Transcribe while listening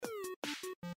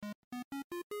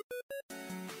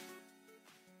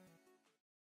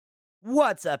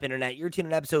What's up, Internet? You're tuning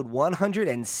in to episode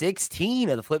 116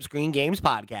 of the FlipScreen Games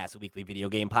Podcast, a weekly video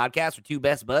game podcast where two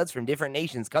best buds from different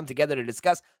nations come together to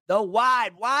discuss the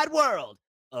wide world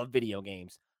of video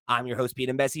games. I'm your host, Pete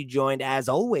and Bessie, joined as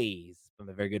always by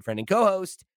my very good friend and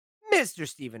co-host, Mr.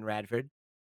 Steven Radford.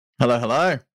 Hello,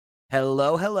 hello.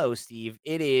 Hello, Steve.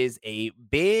 It is a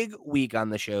big week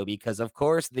on the show because, of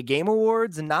course, the Game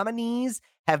Awards nominees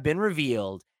have been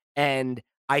revealed, and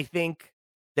I think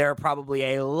there are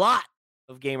probably a lot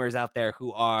of gamers out there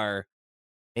who are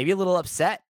maybe a little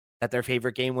upset that their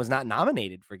favorite game was not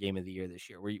nominated for Game of the Year this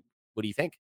year. What do you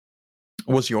think?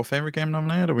 Was your favorite game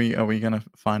nominated? Are we gonna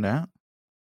find out?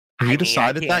 Have you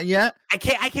decided that yet? I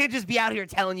can't just be out here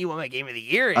telling you what my Game of the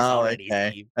Year is already, okay.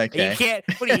 Steve. Okay. You can't.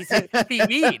 What do you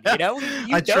mean? You know?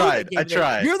 I tried.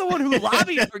 You're the one who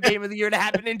lobbied for Game of the Year to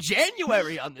happen in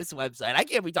January on this website. I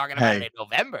can't be talking about it in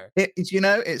November.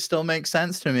 It still makes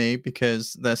sense to me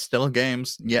because there's still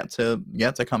games yet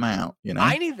to come out. You know,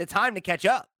 I need the time to catch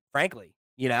up, frankly.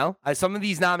 You know, some of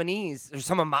these nominees are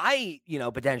some of my,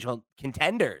 potential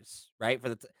contenders, right?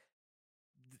 For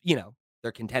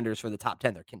they're contenders for the top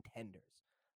 10. They're contenders.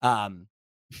 I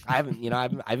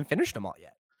haven't finished them all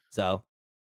yet. So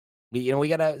we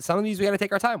gotta, some of these we gotta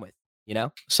take our time with,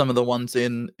 some of the ones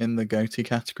in the GOTY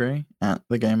category at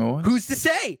the Game Awards. Who's to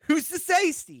say,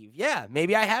 Steve? Yeah,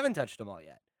 maybe I haven't touched them all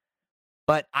yet,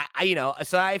 but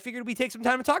so I figured we'd take some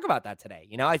time to talk about that today.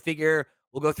 I figure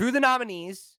we'll go through the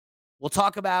nominees. We'll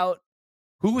talk about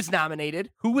who was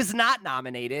nominated, who was not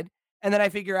nominated. And then I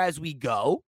figure as we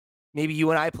go, maybe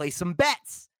you and I play some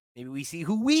bets. Maybe we see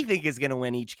who we think is going to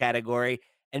win each category.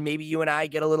 And maybe you and I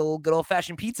get a little good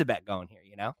old-fashioned pizza bet going here,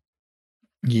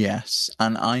 Yes,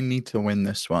 and I need to win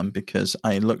this one because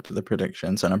I looked at the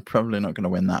predictions and I'm probably not going to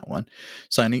win that one.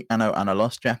 So I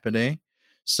lost Jeopardy.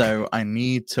 So I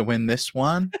need to win this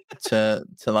one to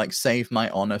like save my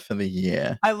honor for the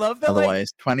year. I love that.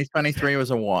 Otherwise, 2023 was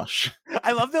a wash.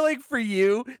 I love that. Like for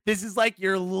you, this is like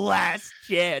your last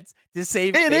chance to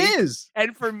save. It is.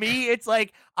 And for me, it's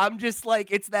like I'm just like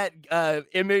it's that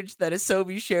image that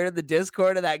Asobi shared in the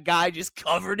Discord of that guy just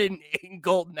covered in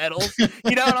gold medals.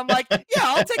 And I'm like, yeah,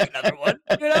 I'll take another one.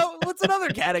 What's another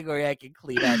category I can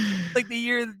clean up? Like the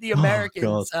year that the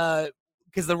Americans.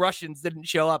 Because the Russians didn't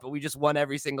show up and we just won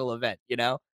every single event,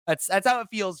 That's how it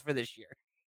feels for this year.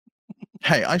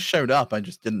 Hey, I showed up. I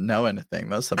just didn't know anything.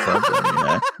 That's the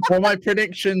problem, Well, my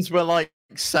predictions were like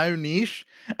so niche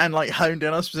and like honed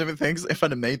in on specific things. If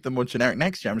I'd have made them more generic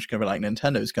next year, I'm just going to be like,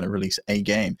 Nintendo's going to release a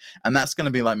game. And that's going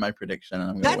to be like my prediction.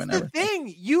 And I'm going to win everything. That's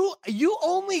the thing. You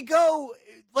only go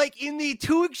like in the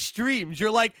two extremes. You're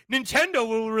like, Nintendo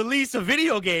will release a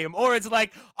video game, or it's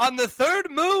like on the third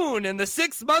moon in the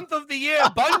 6th month of the year,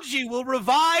 Bungie will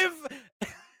revive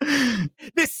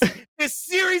this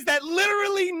series that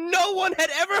literally no one had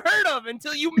ever heard of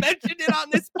until you mentioned it on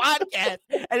this podcast,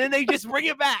 and then they just bring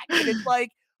it back. And it's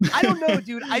like, I don't know,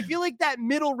 dude. I feel like that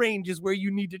middle range is where you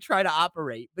need to try to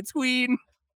operate between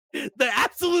the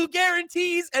absolute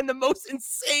guarantees and the most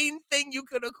insane thing you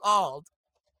could have called.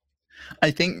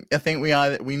 I think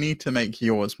we need to make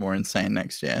yours more insane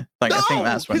next year. Like, I think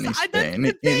that's what it needs to be.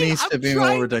 It needs to be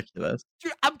more ridiculous.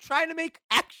 I'm trying to make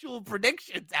actual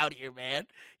predictions out here, man.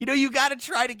 You got to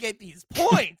try to get these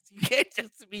points. You can't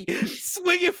just be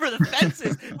swinging for the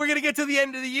fences. We're going to get to the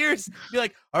end of the year, be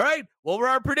like, all right, what were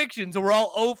our predictions? And we're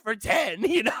all 0 for 10.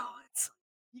 You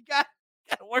got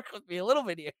to work with me a little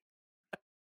bit here.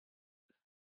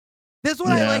 This is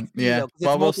what I like.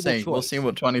 Well, we'll see. We'll see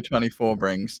what 2024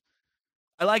 brings.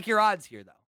 I like your odds here,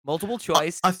 though. Multiple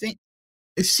choice. I think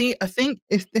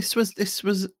if this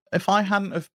was if I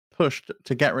hadn't have pushed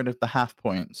to get rid of the half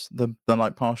points, the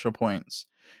like partial points,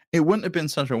 it wouldn't have been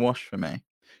such a wash for me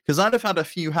because I'd have had a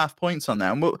few half points on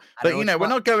there. But we're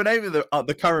not going over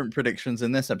the current predictions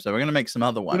in this episode. We're going to make some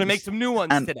other ones. We're going to make some new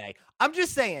ones today. I'm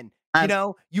just saying,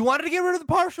 you wanted to get rid of the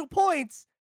partial points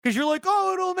because you're like,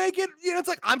 oh, it'll make it. It's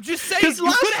like I'm just saying,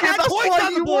 you could have had points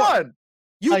on the board.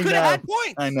 You could have had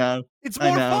points. I know. It's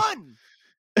more fun.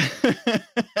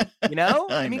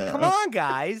 I mean, come on,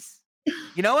 guys.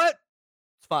 You know what?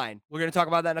 It's fine. We're going to talk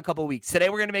about that in a couple of weeks. Today,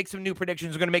 we're going to make some new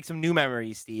predictions. We're going to make some new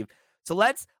memories, Steve. So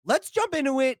let's jump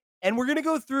into it, and we're going to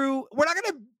go through. We're not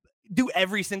going to do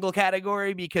every single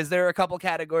category because there are a couple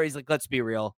categories. Like, let's be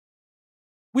real.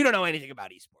 We don't know anything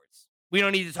about esports. We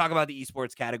don't need to talk about the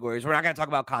esports categories. We're not going to talk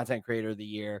about content creator of the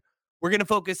year. We're going to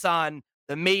focus on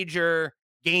the major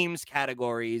games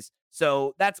categories.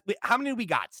 So that's how many we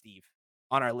got, Steve,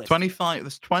 on our list? 25.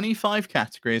 There's 25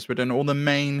 categories. We're doing all the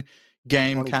main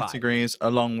game 25 categories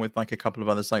along with like a couple of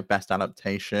others like best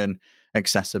adaptation,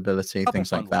 accessibility,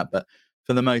 things like that. But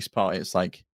for the most part, it's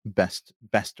like best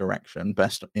direction,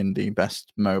 best indie,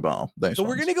 best mobile. Those So we're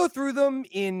ones. going to go through them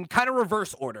in kind of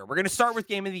reverse order. We're going to start with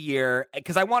Game of the Year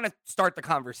because I want to start the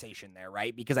conversation there,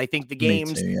 right? Because I think the Me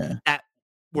games too. Yeah. that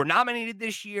were nominated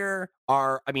this year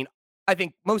are, I mean, I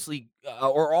think mostly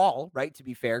or all, right, to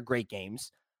be fair, great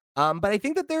games. But I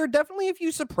think that there are definitely a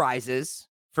few surprises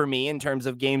for me in terms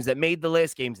of games that made the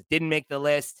list, games that didn't make the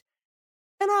list.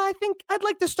 And I think I'd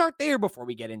like to start there before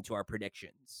we get into our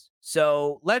predictions.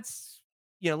 So let's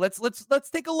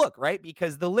take a look, right?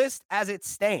 Because the list as it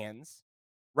stands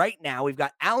right now, we've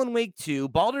got Alan Wake 2,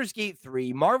 Baldur's Gate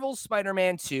 3, Marvel's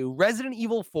Spider-Man 2, Resident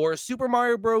Evil 4, Super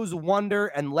Mario Bros. Wonder,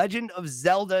 and Legend of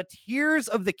Zelda Tears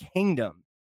of the Kingdom.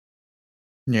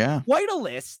 Yeah. Quite a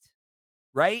list,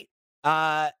 right?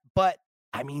 But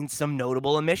I mean, some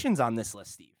notable omissions on this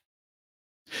list, Steve.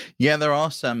 Yeah, there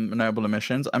are some noble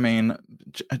omissions. I mean,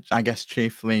 I guess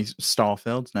chiefly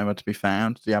Starfield's nowhere to be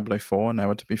found. Diablo 4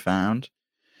 nowhere to be found.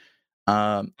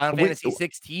 Final Fantasy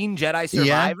 16, Jedi Yeah,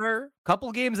 Survivor,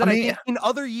 couple games I that I mean, think in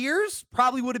other years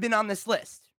probably would have been on this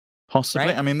list, possibly.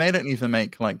 right? I mean, they don't even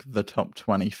make like the top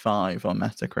 25 on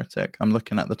Metacritic. I'm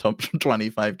looking at the top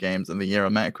 25 games of the year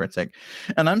on Metacritic,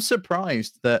 and I'm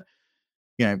surprised that,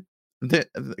 you know,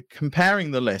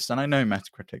 comparing the list, and I know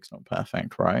Metacritic's not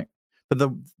perfect, right? But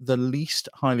the least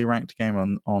highly ranked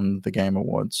game on the Game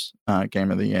Awards Game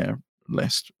of the Year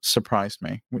list surprised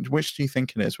me. Which do you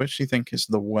think it is? Which do you think is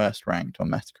the worst ranked on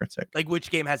Metacritic? Like, which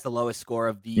game has the lowest score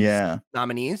of these Yeah,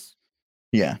 nominees?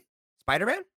 yeah,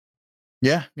 Spider-Man?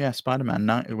 yeah.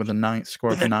 Spider-Man with a ninth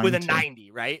score of With a 90.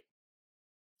 90, right?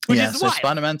 Which Yeah, is so wild.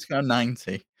 Spider-Man's got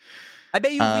 90. I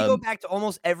bet you if we go back to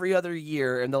almost every other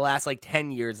year in the last like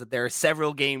 10 years that there are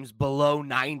several games below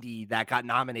 90 that got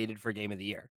nominated for Game of the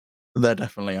Year. There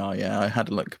definitely are, yeah. I had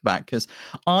to look back because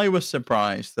I was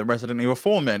surprised that Resident Evil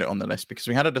 4 made it on the list because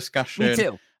we had a discussion. Me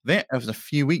too. It was a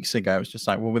few weeks ago. It was just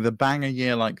like, well, with a banger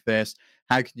year like this,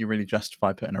 how can you really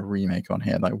justify putting a remake on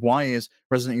here? Like, why is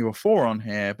Resident Evil 4 on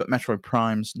here, but Metroid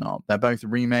Prime's not? They're both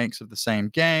remakes of the same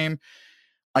game.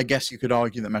 I guess you could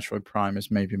argue that Metroid Prime is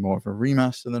maybe more of a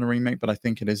remaster than a remake, but I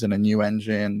think it is in a new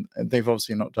engine. They've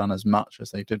obviously not done as much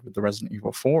as they did with the Resident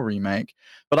Evil 4 remake.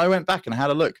 But I went back and I had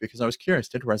a look because I was curious,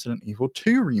 did Resident Evil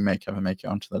 2 remake ever make it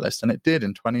onto the list? And it did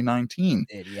in 2019.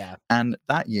 It did, yeah. And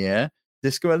that year,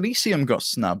 Disco Elysium got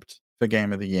snubbed for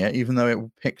Game of the Year, even though it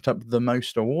picked up the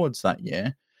most awards that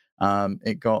year.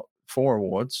 It got 4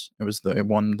 awards. It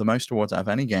won the most awards out of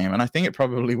any game. And I think it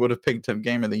probably would have picked up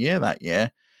Game of the Year that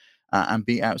year. And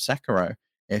beat out Sekiro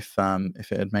if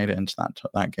it had made it into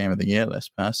that Game of the Year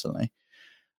list personally.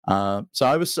 So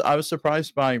I was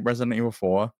surprised by Resident Evil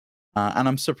 4, and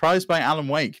I'm surprised by Alan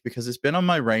Wake because it's been on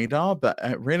my radar, but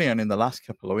really only in the last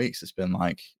couple of weeks it's been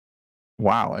like,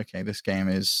 wow, okay, this game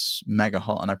is mega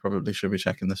hot, and I probably should be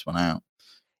checking this one out.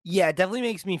 Yeah, it definitely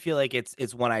makes me feel like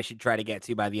it's one I should try to get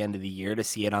to by the end of the year to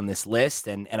see it on this list,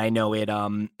 and I know it.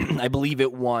 I believe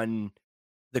it won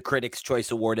the Critics'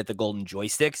 Choice Award at the Golden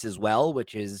Joysticks as well,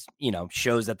 which is,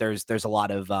 shows that there's a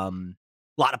lot of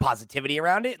positivity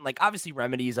around it. And like, obviously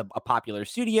Remedy is a popular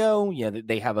studio.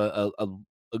 They have a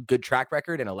good track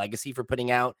record and a legacy for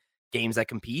putting out games that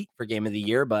compete for Game of the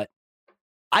Year. But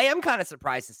I am kind of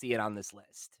surprised to see it on this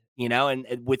list, and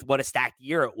with what a stacked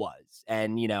year it was.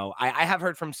 And, I have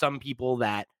heard from some people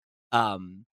that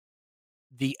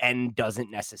the end doesn't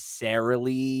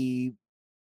necessarily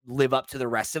live up to the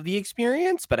rest of the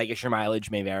experience, but I guess your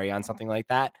mileage may vary on something like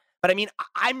that. But I mean,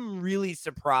 I'm really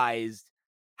surprised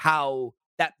how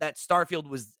that Starfield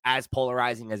was as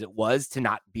polarizing as it was to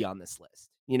not be on this list.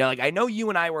 Like, I know you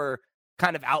and I were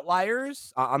kind of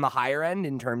outliers on the higher end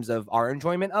in terms of our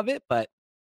enjoyment of it, but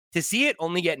to see it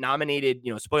only get nominated,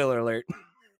 spoiler alert,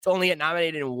 to only get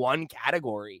nominated in one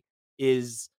category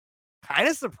is kind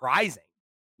of surprising,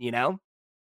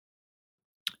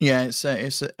 Yeah, it's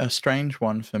a strange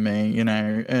one for me,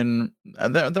 and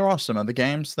there are some other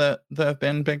games that have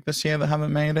been big this year that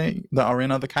haven't made it, that are in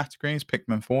other categories.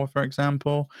 Pikmin 4, for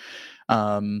example.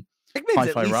 Pikmin's at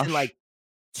Hi-Fi least Rush. in like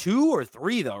 2 or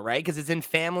 3 though, right? Because it's in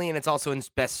family and it's also in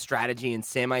best strategy and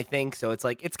sim, I think. So it's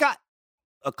like it's got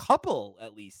a couple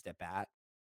at least at bat.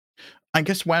 I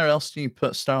guess where else do you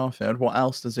put Starfield? What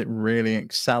else does it really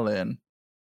excel in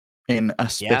a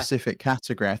specific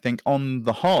category? I think on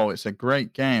the whole, it's a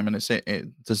great game and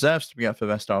it deserves to be up for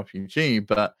best RPG,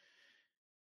 but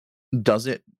is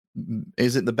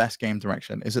it the best game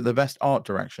direction? Is it the best art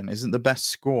direction? Is it the best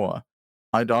score?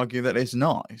 I'd argue that it's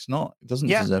not. It doesn't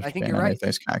deserve I to be think in you're any right. of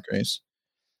those categories.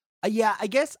 Yeah, I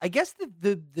guess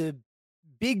the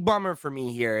big bummer for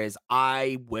me here is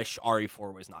I wish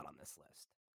RE4 was not on this list.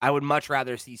 I would much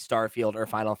rather see Starfield or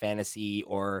Final Fantasy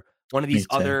or one of Me these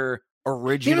too. other Even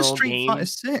original Street Fighter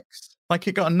games. 6, like,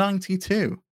 it got a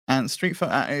 92, and Street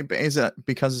Fighter is it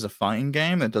because it's a fighting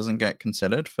game that doesn't get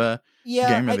considered for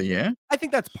Yeah, Game of the Year? I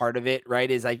think that's part of it, right?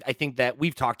 Is I think that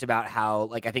we've talked about how,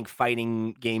 like, I think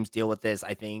fighting games deal with this.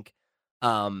 I think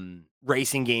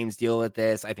racing games deal with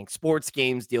this. I think sports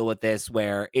games deal with this,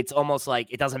 where it's almost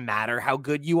like it doesn't matter how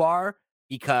good you are,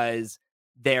 because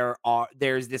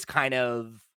there's this kind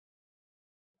of,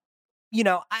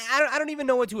 I don't even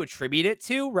know what to attribute it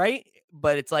to, right?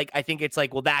 But it's like, I think it's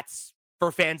like, well, that's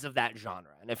for fans of that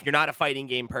genre. And if you're not a fighting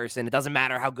game person, it doesn't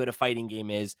matter how good a fighting game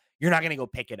is, you're not going to go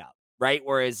pick it up, right?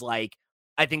 Whereas, like,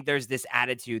 I think there's this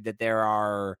attitude that there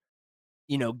are,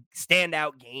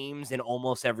 standout games in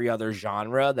almost every other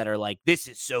genre that are like, this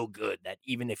is so good that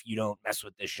even if you don't mess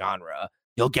with this genre,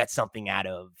 you'll get something out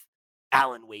of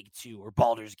Alan Wake 2 or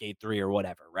Baldur's Gate 3 or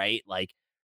whatever, right? Like,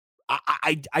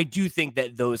 I do think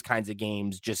that those kinds of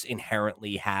games just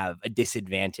inherently have a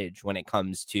disadvantage when it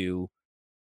comes to,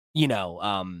 you know,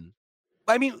 um,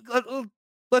 I mean,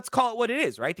 let's call it what it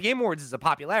is, right? The Game Awards is a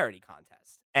popularity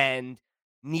contest, and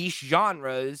niche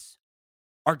genres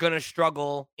are going to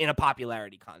struggle in a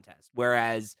popularity contest.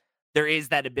 Whereas there is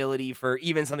that ability for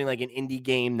even something like an indie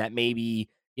game that maybe,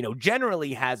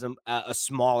 generally has a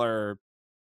smaller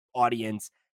audience,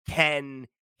 can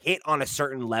hit on a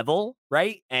certain level,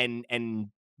 right? And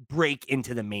break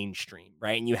into the mainstream,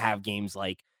 right? And you have games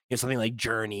like, something like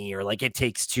Journey, or like It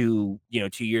Takes Two,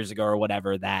 2 years ago or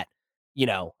whatever, that, you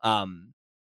know, um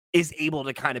is able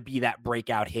to kind of be that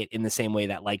breakout hit in the same way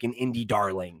that like an indie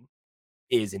darling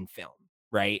is in film,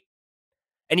 right?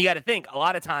 And you got to think, a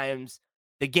lot of times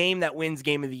the game that wins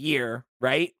game of the year,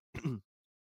 right,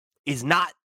 is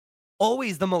not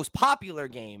always the most popular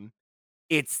game.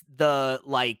 It's the,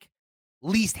 like,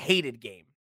 least hated game.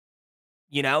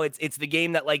 It's the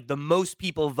game that, like, the most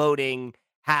people voting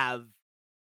have,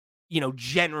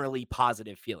 generally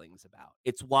positive feelings about.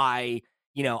 It's why,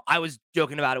 I was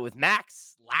joking about it with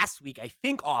Max last week, I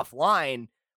think offline,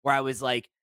 where I was like,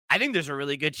 I think there's a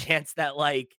really good chance that,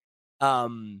 like,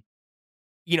 um,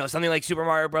 something like Super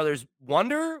Mario Brothers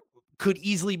Wonder could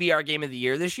easily be our game of the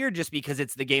year this year, just because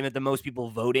it's the game that the most people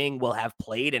voting will have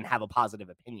played and have a positive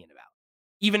opinion about.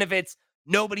 Even if it's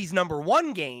nobody's number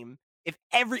one game, if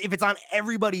it's on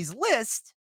everybody's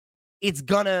list, it's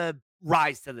gonna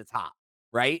rise to the top,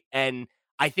 right? And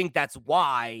I think that's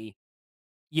why,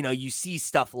 you see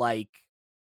stuff like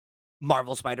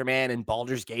Marvel Spider-Man and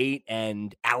Baldur's Gate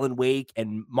and Alan Wake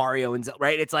and Mario and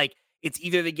right? It's like, it's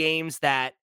either the games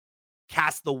that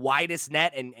cast the widest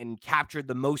net and captured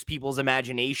the most people's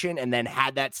imagination and then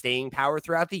had that staying power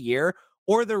throughout the year,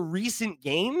 or the recent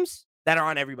games that are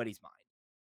on everybody's mind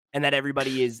and that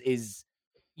everybody is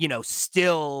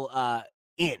still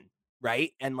in,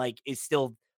 right? And like is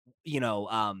still, you know,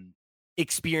 um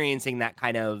experiencing that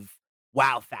kind of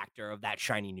wow factor of that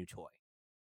shiny new toy.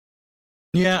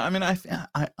 Yeah, I mean,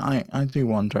 I do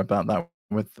wonder about that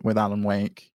with Alan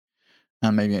Wake,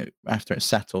 and maybe after it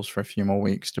settles for a few more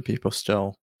weeks, do people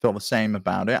still feel the same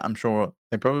about it? I'm sure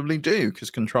they probably do, because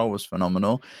Control was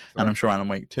phenomenal, and I'm Sure. sure Alan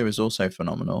Wake 2 is also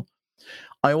phenomenal.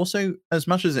 I also, as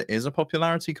much as it is a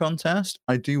popularity contest,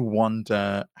 I do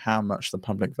wonder how much the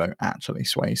public vote actually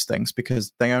sways things,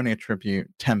 because they only attribute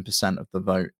 10% of the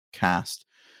vote cast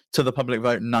to the public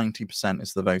vote. 90%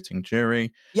 is the voting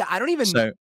jury. Yeah,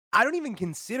 So I don't even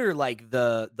consider like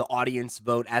the audience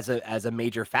vote as a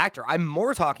major factor. I'm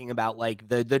more talking about like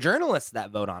the journalists that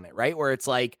vote on it, right? Where it's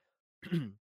like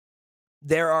I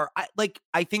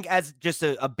think, as just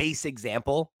a base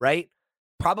example, right?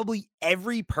 Probably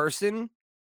every person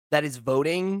that is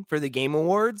voting for the Game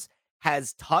Awards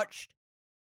has touched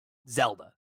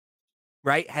Zelda,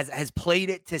 right? Has played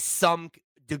it to some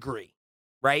degree,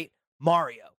 right?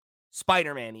 Mario,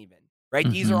 Spider-Man even, right?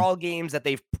 These are mhm. all games that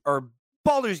or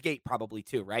Baldur's Gate probably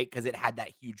too, right? Because it had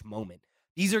that huge moment.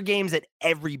 These are games that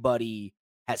everybody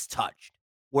has touched.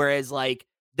 Whereas, like,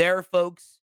 there are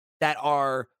folks that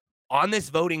are on this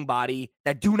voting body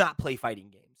that do not play fighting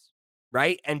games,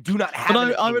 right? And do not But have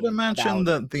an I would opinion imagine about.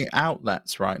 that the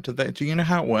outlets, right? Do you know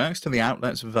how it works? Do the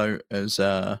outlets vote as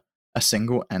a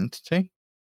single entity?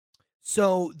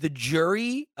 So the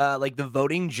jury, like the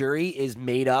voting jury, is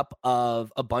made up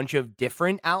of a bunch of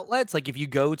different outlets. Like if you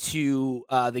go to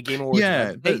the Game Awards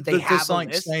Yeah, website, they have there's a like,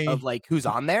 list of say, like who's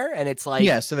on there, and it's like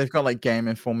yeah, so they've got like Game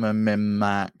Informer,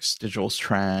 MinMax, Digital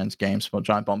Trends, GameSpot,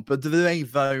 Giant Bomb, but do they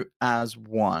vote as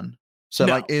one? So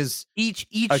like, no. is Each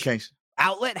okay,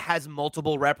 outlet has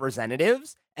multiple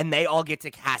representatives, and they all get to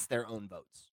cast their own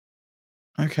votes.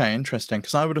 Okay, interesting.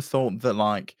 Because I would have thought that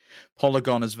like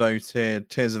Polygon has voted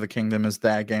Tears of the Kingdom as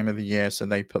their game of the year, so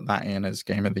they put that in as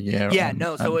game of the year Yeah, on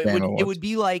no. at So the Game it Awards. would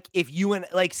be like if you and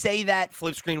like say that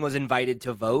FlipScreen was invited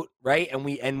to vote, right?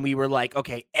 And we were like,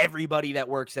 okay, everybody that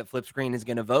works at FlipScreen is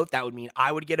going to vote. That would mean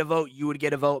I would get a vote, you would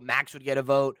get a vote, Max would get a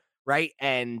vote, right?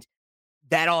 And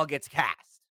that all gets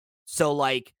cast. So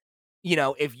like,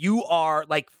 if you are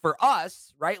like for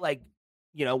us, right? Like,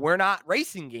 we're not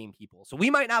racing game people. So we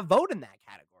might not vote in that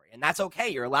category. And that's okay.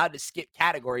 You're allowed to skip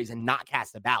categories and not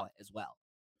cast a ballot as well.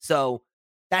 So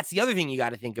that's the other thing you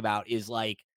got to think about is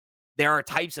like there are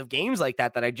types of games like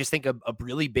that I just think a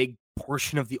really big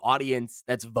portion of the audience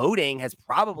that's voting has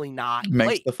probably not Makes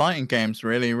played. the fighting games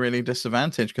really, really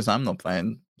disadvantaged because I'm not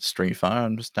playing Street Fighter.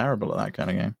 I'm just terrible at that kind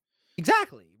of game.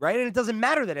 Exactly, right? And it doesn't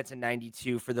matter that it's a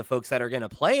 92 for the folks that are going to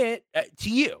play it to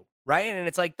you, right? And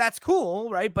it's like, that's cool,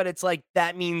 right? But it's like,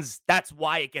 that means that's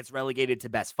why it gets relegated to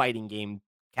best fighting game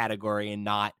category and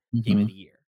not game of Hmm. the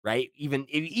year, right? Even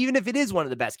if it is one of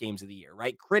the best games of the year,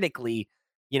 right? Critically,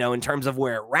 in terms of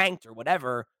where it ranked or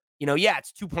whatever, yeah,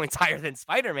 it's 2 points higher than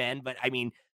Spider-Man, but I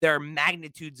mean, there are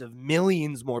magnitudes of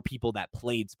millions more people that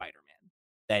played Spider-Man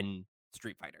than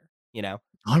Street Fighter,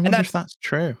 I And wonder if that's, that's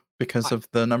true because of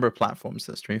the number of platforms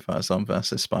that Street Fighter's on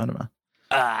versus Spider-Man.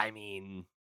 I mean,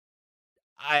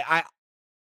 I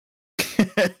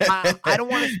I don't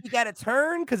want to speak out of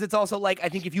turn because it's also like I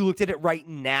think if you looked at it right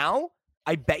now,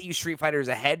 I bet you Street Fighter is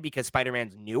ahead because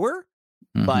Spider-Man's newer.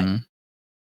 But Hmm.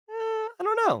 I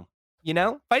don't know.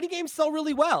 Fighting games sell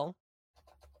really well,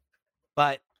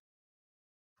 but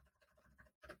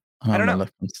I I'm don't gonna know.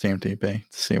 look on SteamDB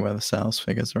to see where the sales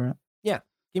figures are at. Yeah,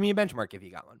 give me a benchmark if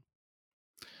you got one.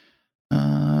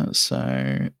 So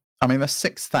I mean, there's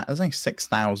only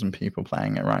 6,000 people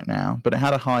playing it right now, but it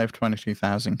had a high of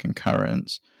 22,000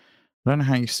 concurrents. I don't know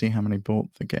how you see how many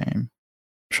bought the game. I'm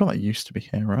sure that used to be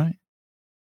here, right?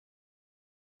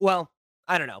 Well,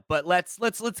 I don't know, but let's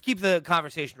keep the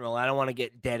conversation rolling. I don't want to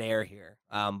get dead air here.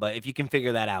 But if you can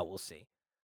figure that out, we'll see.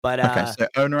 But Okay, so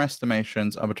owner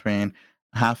estimations are between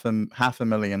half a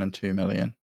million and 2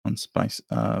 million on Spice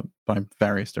by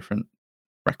various different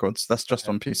records. That's just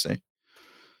okay. on PC.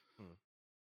 Hmm.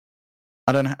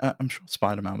 I don't know. I'm sure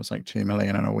Spider-Man was like 2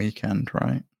 million in a weekend,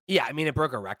 right? Yeah, I mean it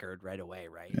broke a record right away,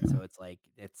 right? Yeah. So it's like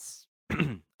it's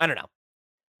I don't know.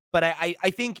 But I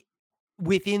think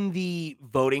within the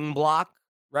voting block,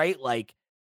 right? Like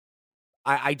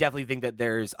I definitely think that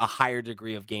there's a higher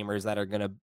degree of gamers that are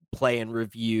gonna play and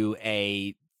review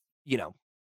a, you know,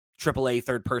 AAA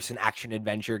third person action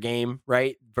adventure game,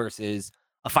 right? Versus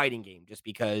a fighting game. Just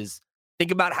because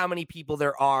think about how many people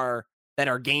there are that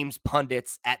are games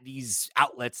pundits at these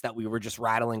outlets that we were just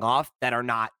rattling off that are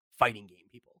not fighting game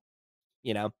people.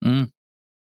 You know? Mm,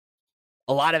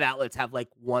 A lot of outlets have like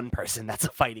one person that's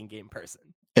a fighting game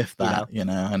person. if You that,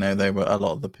 know? I know they were a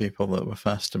lot of the people that were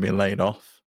first to be laid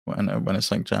off when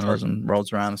it's like Sure. journalism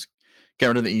rolls around. Let's get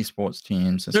rid of the esports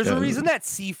teams. Let's There's a go. reason that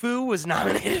Sifu was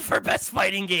nominated for best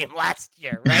fighting game last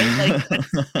year, right? Like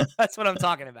that's what I'm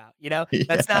talking about,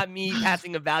 That's Yeah. not me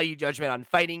passing a value judgment on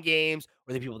fighting games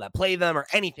or the people that play them or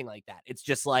anything like that. It's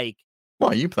just like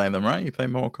Well, you play them, right? You played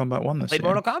Mortal Kombat 1 I this played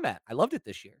year. Mortal Kombat. I loved it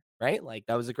this year, right? Like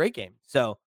that was a great game.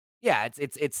 So, yeah,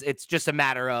 it's just a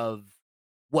matter of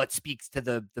what speaks to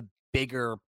the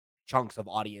bigger chunks of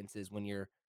audiences when you're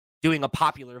doing a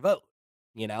popular vote.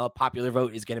 A popular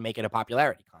vote is going to make it a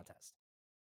popularity contest.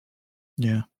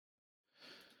 Yeah.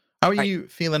 How are Right. you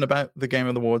feeling about the Game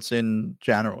Awards in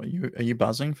general? Are you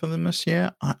buzzing for them this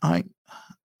year? I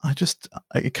just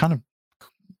it kind of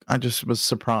I just was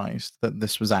surprised that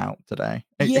this was out today.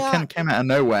 It Yeah, kind of came out of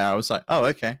nowhere. I was like, oh,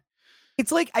 okay.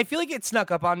 it's like I feel like it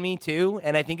snuck up on me too,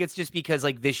 and I think it's just because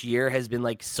like this year has been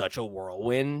like such a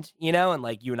whirlwind, and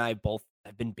like you and I both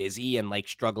have been busy and like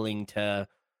struggling to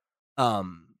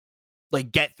um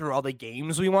like get through all the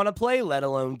games we want to play, let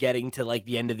alone getting to like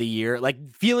the end of the year, like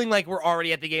feeling like we're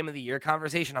already at the game of the year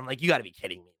conversation. I'm like, you got to be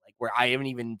kidding me, like where I haven't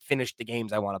even finished the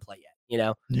games I want to play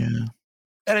yet. Yeah.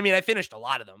 And I mean, I finished a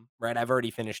lot of them, right? I've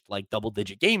already finished like double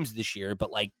digit games this year,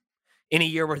 but like in a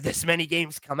year where this many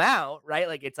games come out, right?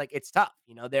 Like it's tough.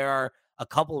 There are a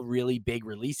couple really big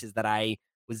releases that I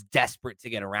was desperate to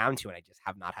get around to, and I just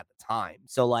have not had the time.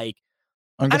 So like,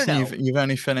 I'm I don't guessing know. you've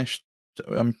only finished.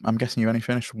 I'm guessing you only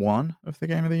finished one of the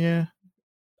Game of the Year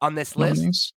On this list,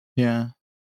 nominees. Yeah,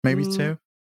 maybe mm, two.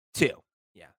 two,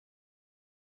 yeah,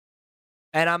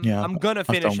 and I'm Yeah, I'm gonna I've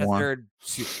finish done a one. third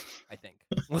soon. I think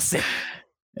we'll see.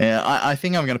 Yeah, I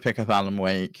think I'm going to pick up Alan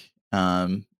Wake.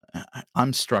 I'm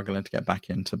struggling to get back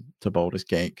into Baldur's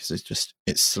Gate because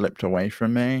it's slipped away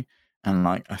from me. and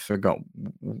like I forgot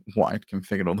what I'd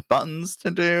configured all the buttons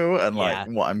to do, and like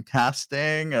Yeah. what I'm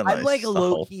casting, and I'm, like it's like, just the low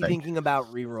whole key thing. thinking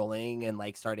about re-rolling and,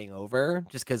 like, starting over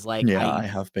just because like, Yeah, I I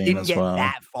have been didn't as get well.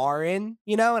 that far in,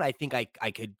 you know, and I think I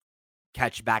could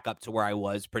catch back up to where I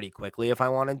was pretty quickly if I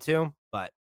wanted to,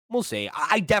 but we'll see.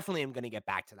 I definitely am gonna get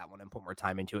back to that one and put more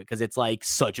time into it because it's, like,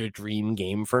 such a dream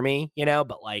game for me, you know,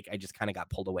 but, like, I just kinda got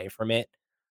pulled away from it,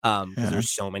 because Yeah,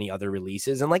 there's so many other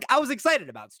releases, and, like, I was excited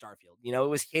about Starfield, you know, it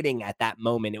was hitting at that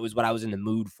moment, it was what I was in the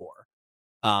mood for,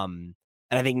 and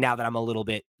I think now that I'm a little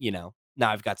bit, you know,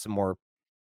 now I've got some more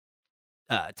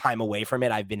time away from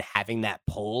it, I've been having that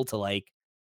pull to like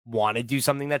want to do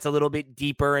something that's a little bit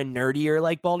deeper and nerdier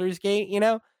like Baldur's Gate, you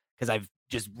know, because I've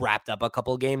just wrapped up a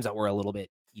couple games that were a little bit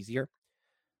easier.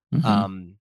 hmm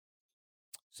Um,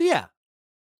 so yeah,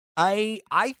 I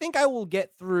think I will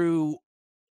get through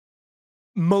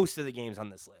most of the games on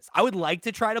this list. I would like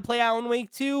to try to play Alan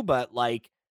Wake 2, but like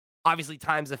obviously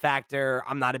time's a factor.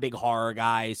 I'm not a big horror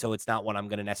guy, so it's not one I'm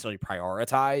going to necessarily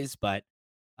prioritize, but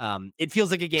it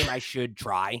feels like a game I should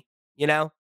try, you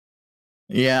know?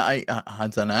 yeah. I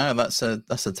don't know. That's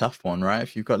a tough one, right?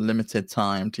 If you've got limited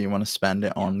time, do you want to spend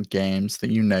it Yeah. on games that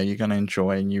you know you're going to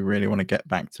enjoy and you really want to get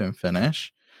back to and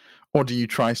finish? Or do you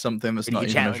try something Or that's do you not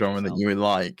even a challenge genre that yourself? you would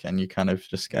like, and you kind of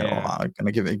just go, "Oh, Yeah. I'm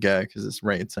gonna give it a go because it's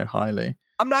rated so highly."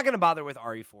 I'm not gonna bother with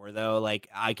RE4 though, like,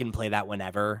 I can play that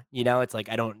whenever, you know? It's like,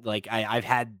 I don't like, I've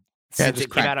had Yeah, since just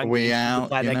it came crack out the on Wii GameCube to out,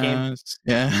 play you that game. know?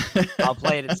 Yeah. I'll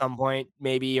play it at some point,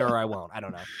 maybe, or I won't, I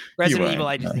don't know. You Resident Evil,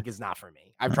 won't, I no, just think is not for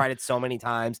me. I've no. tried it so many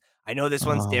times. I know this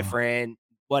one's Oh, different,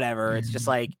 whatever. It's just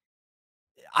yeah. like,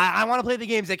 I wanna play the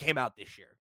games that came out this year,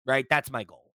 right? That's my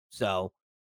goal. So,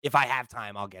 if I have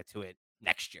time, I'll get to it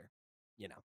next year, you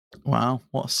know? Wow,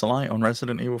 what a slight on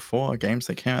Resident Evil 4, games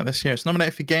that came out this year. It's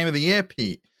nominated for Game of the Year,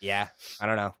 Pete. Yeah, I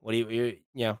don't know. What do you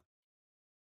know,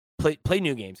 play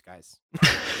new games, guys.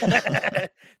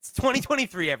 It's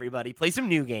 2023, everybody. Play some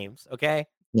new games, okay?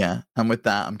 Yeah, and with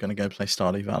that, I'm gonna go play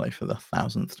Stardew Valley for the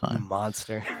 1,000th You time.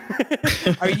 monster.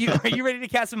 Are you ready to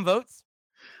cast some votes?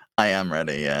 I am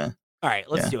ready, yeah, All right,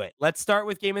 let's yeah. do it. Let's start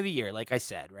with game of the year, like I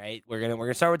said, right? We're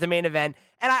gonna start with the main event,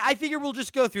 and I figure we'll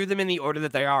just go through them in the order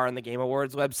that they are on the Game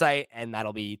Awards website, and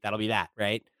that'll be that,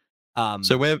 right? So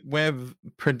Um, we're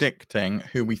predicting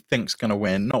who we think's gonna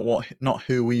win, not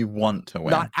who we want to not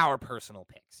win. our personal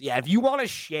picks. Yeah, if you want to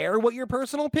share what your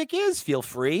personal pick is, feel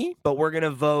free, but we're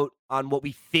gonna vote on what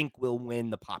we think will win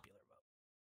the popular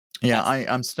vote. Yeah,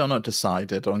 That's I'm still not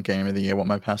decided on Game of the Year what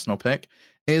my personal pick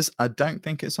is. I don't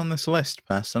think it's on this list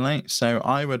personally, so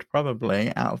I would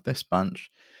probably, out of this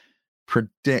bunch,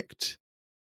 predict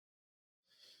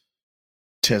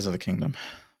Tears of the Kingdom.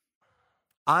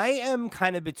 I am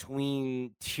kind of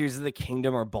between Tears of the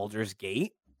Kingdom or Baldur's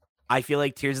Gate. I feel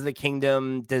like Tears of the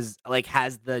Kingdom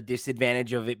has the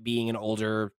disadvantage of it being an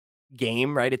older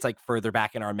game, right? It's like further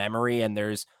back in our memory and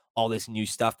there's all this new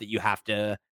stuff that you have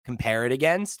to compare it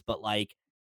against, but like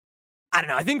I don't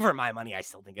know, I think for my money I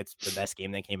still think it's the best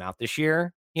game that came out this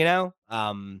year, you know?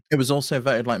 It was also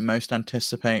voted like most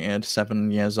anticipated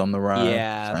 7 years on the row, so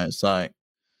Yeah. it's like,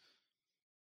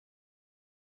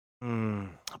 Mm.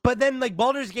 But then like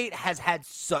Baldur's Gate has had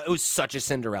it was such a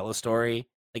Cinderella story.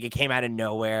 Like it came out of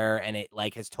nowhere and it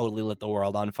like has totally lit the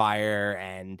world on fire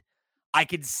and I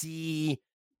could see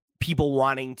people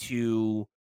wanting to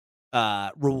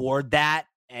reward that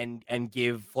and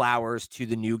give flowers to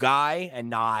the new guy and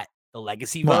not the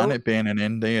legacy well, and vote. it being an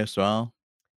indie as well.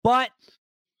 But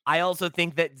I also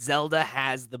think that Zelda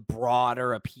has the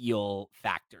broader appeal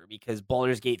factor because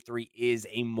Baldur's Gate 3 is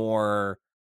a more,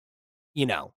 you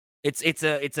know, it's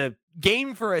a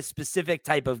game for a specific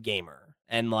type of gamer.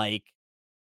 And like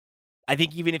I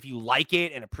think even if you like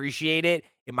it and appreciate it,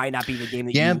 it might not be the game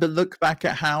that Yeah, you but look back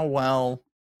at how well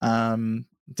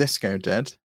Disco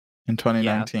did in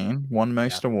yeah, 2019, won yeah.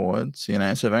 most awards. You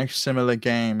know, it's a very similar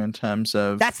game in terms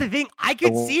of That's the thing. I the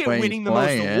could see it way you winning the most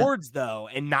play it. awards though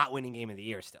and not winning game of the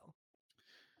year still.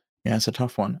 Yeah, it's a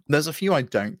tough one. There's a few I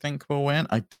don't think will win.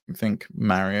 I don't think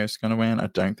Mario's going to win. I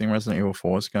don't think Resident Evil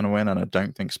 4 is going to win. And I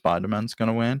don't think Spider-Man's going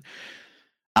to win.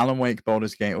 Alan Wake,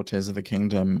 Baldur's Gate, or Tears of the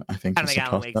Kingdom, I I think don't it's think a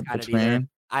Alan Wake's toss-up got it either. between.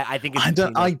 I think it's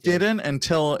between I those 2. didn't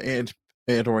until it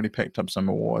had already picked up some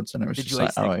awards, and it was The just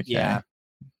like, oh, joystick, yeah. okay.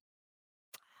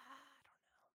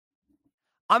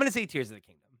 I'm gonna say Tears of the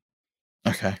Kingdom.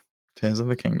 Okay. Tears of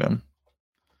the Kingdom.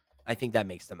 I think that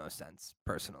makes the most sense,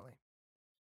 personally.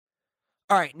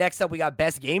 All right, next up, we got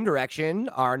Best Game Direction.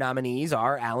 Our nominees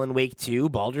are Alan Wake 2,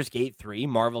 Baldur's Gate 3,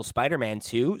 Marvel Spider-Man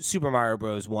 2, Super Mario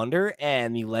Bros. Wonder,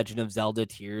 and The Legend of Zelda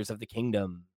Tears of the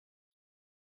Kingdom.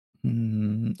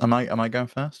 Am I going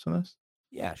first for this?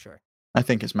 Yeah, sure. I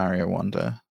think it's Mario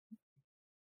Wonder.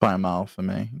 by a mile for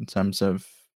me in terms of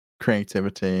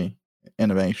creativity,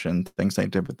 innovation, things they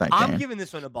did with that I'm game. giving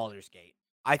this one to Baldur's Gate.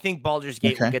 I think Baldur's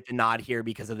Gate will Okay. get the nod here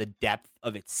because of the depth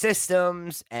of its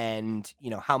systems and,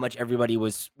 how much everybody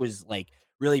was like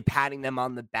really patting them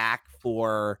on the back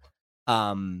for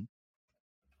um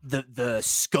the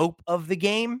scope of the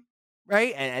game,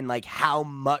 right? And like how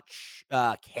much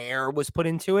care was put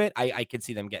into it. I could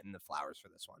see them getting the flowers for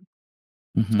this one,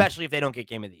 Mhm. especially if they don't get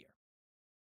game of the year.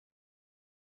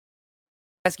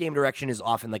 Best game direction is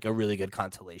often like a really good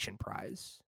consolation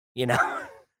prize, you know?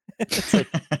 It's like,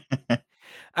 all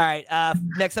right,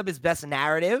 next up is best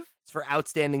narrative. It's for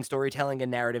outstanding storytelling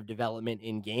and narrative development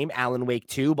in game. Alan Wake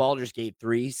 2, Baldur's Gate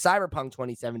 3, Cyberpunk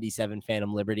 2077,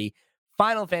 Phantom Liberty,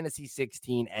 Final Fantasy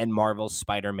 16, and Marvel's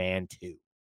Spider-Man 2.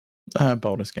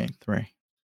 Baldur's Gate 3 for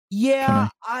Yeah,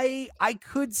 me. I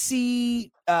could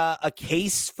see a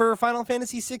case for Final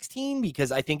Fantasy 16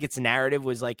 because I think its narrative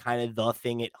was like kind of the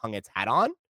thing it hung its hat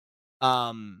on.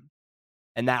 Um,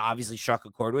 and that obviously struck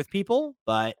a chord with people,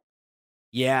 but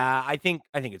yeah, I think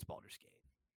it's Baldur's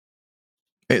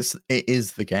Gate. It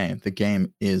is the game. The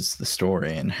game is the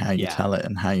story and how you Yeah. tell it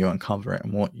and how you uncover it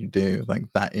and what you do. Like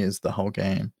that is the whole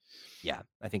game. Yeah,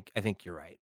 I think you're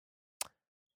right.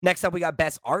 Next up, we got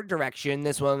Best Art Direction.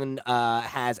 This one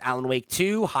has Alan Wake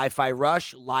 2, Hi-Fi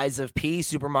Rush, Lies of P,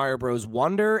 Super Mario Bros.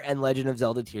 Wonder, and Legend of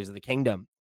Zelda: Tears of the Kingdom.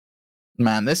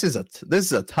 Man, this is a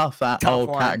tough Tough old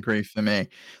one. category for me.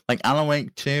 Like Alan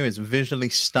Wake 2 is visually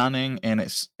stunning in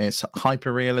its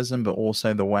hyper realism, but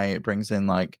also the way it brings in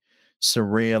like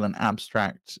surreal and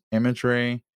abstract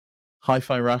imagery.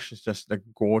 Hi-Fi Rush is just a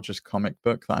gorgeous comic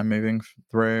book that I'm moving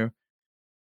through.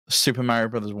 Super Mario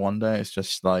Brothers Wonder is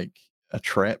just like a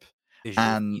trip, Visual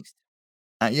and feast.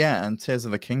 yeah, and Tears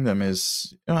of the Kingdom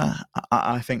is.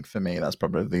 I think for me that's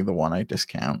probably the one I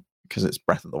discount because it's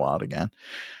Breath of the Wild again.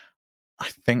 I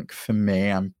think for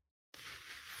me, I I'm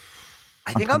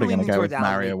think I'm probably gonna leaning go towards with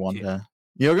Alan Mario Wake 2. Wonder.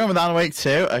 You're going with Alan Wake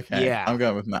too? Okay, Yeah. I'm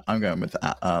going with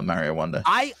Mario Wonder.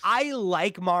 I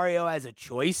like Mario as a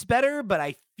choice better, but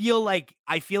I feel like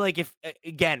if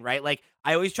again, right? Like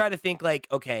I always try to think like,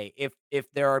 okay, if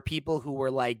there are people who were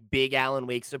like big Alan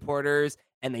Wake supporters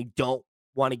and they don't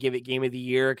want to give it game of the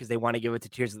year because they want to give it to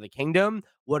Tears of the Kingdom,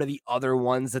 what are the other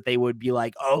ones that they would be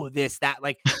like, oh, this, that,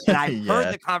 like, and I've heard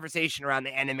Yeah, the conversation around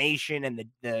the animation and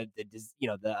the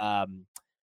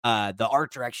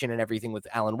art direction and everything with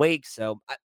Alan Wake. So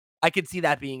I could see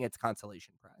that being its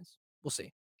consolation prize. We'll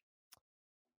see.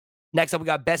 Next up, we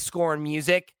got Best Score in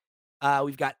Music.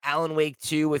 We've got Alan Wake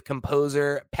 2 with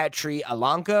composer Petri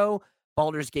Alanko,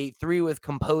 Baldur's Gate 3 with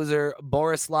composer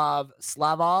Borislav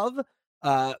Slavov,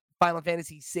 Final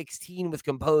Fantasy 16 with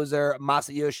composer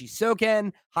Masayoshi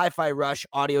Soken, Hi-Fi Rush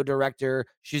audio director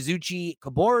Shizuchi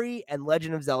Kobori, and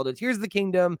Legend of Zelda: Tears of the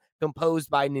Kingdom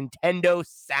composed by Nintendo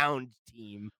Sound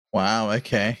Team. wow,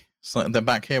 okay. So they're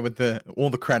back here with all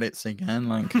the credits again,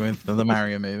 like with the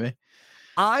Mario movie.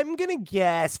 I'm gonna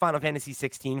guess Final Fantasy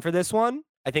 16 for this one.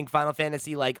 I think Final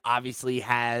Fantasy, like, obviously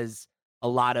has a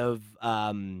lot of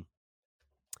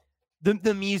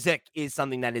the music is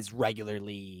something that is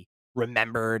regularly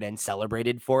remembered and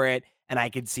celebrated for it, and I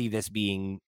could see this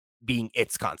being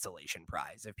its consolation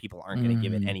prize if people aren't gonna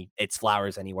give it Mm. its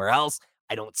flowers anywhere else.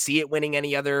 I don't see it winning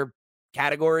any other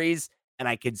categories, and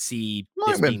I could see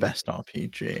Might this win being Best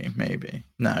RPG, maybe.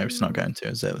 No, it's not going to,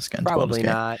 is it? Let's get into Baldur's probably Gate.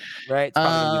 not, right? It's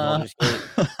probably gonna be Uh, Baldur's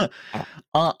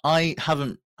Gate. I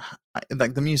haven't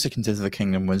like the music in Tears of the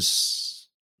Kingdom was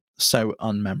so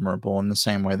unmemorable in the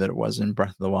same way that it was in Breath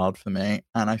of the Wild for me,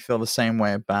 and I feel the same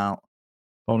way about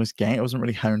Baldur's Gate. I wasn't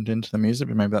really honed into the music,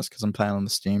 but maybe that's because I'm playing on the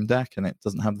Steam Deck and it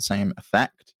doesn't have the same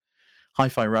effect.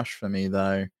 Hi-Fi Rush for me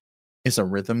though is a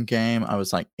rhythm game. I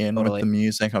was like in with the Totally.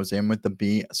 music, I was in with the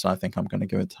beat, so I think I'm going to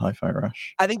give it to Hi-Fi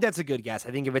Rush. I think that's a good guess.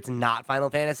 I think if it's not Final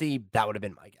Fantasy, that would have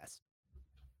been my guess.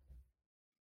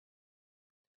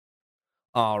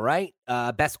 All right.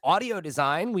 Best audio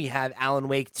design, we have Alan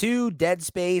Wake 2, Dead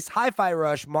Space, Hi-Fi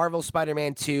Rush, Marvel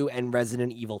Spider-Man 2, and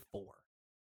Resident Evil 4.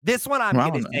 This one I'm Wow,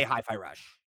 gonna say Hi-Fi Rush.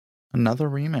 another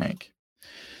remake.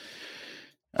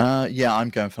 Yeah, I'm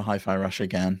going for Hi-Fi Rush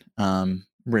again.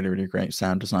 Really, really great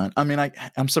sound design. I mean,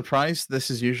 I'm surprised this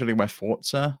is usually where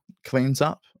Forza cleans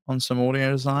up on some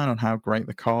audio design on how great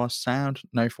the cars sound.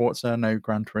 No Forza, no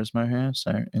Gran Turismo here,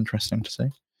 so interesting to see.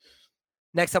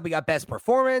 Next up, we got Best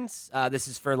Performance. This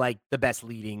is for like the best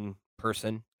leading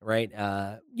person, right?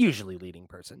 Usually leading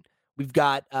person. We've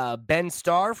got Ben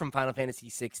Starr from Final Fantasy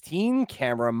 16,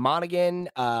 Cameron Monaghan.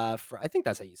 I think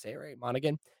that's how you say it, right?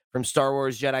 Monaghan from Star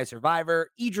Wars Jedi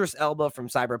Survivor, Idris Elba from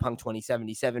Cyberpunk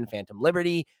 2077 Phantom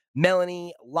Liberty,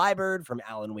 Melanie Liburd from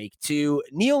Alan Wake 2,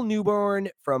 Neil Newborn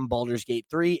from Baldur's Gate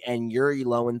 3, and Yuri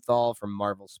Lowenthal from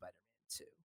Marvel Spider-Man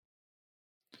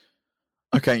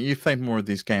 2. Okay, you've played more of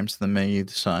these games than me, you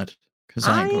decide. Because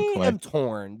I ain't got a I clue. am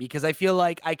torn because I feel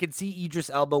like I could see Idris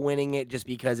Elba winning it just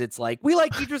because it's like, we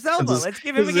like Idris Elba. Let's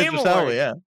give him a Game Idris Award. Elba,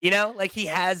 yeah. You know, like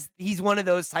he's one of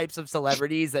those types of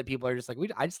celebrities that people are just like,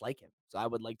 I just like him. So I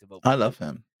would like to vote for I him. love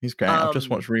him. He's great. I've just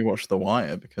rewatched The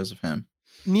Wire because of him.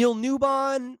 Neil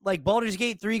Newborn, like Baldur's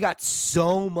Gate 3 got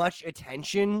so much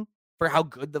attention for how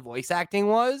good the voice acting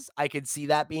was. I could see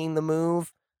that being the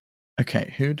move.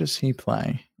 Okay, who does he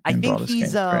play? I think Baldur's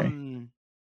he's Gate 3?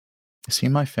 Is he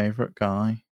my favorite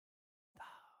guy?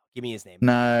 Give me his name.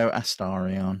 No,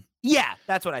 Astarion. Yeah,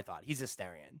 that's what I thought. He's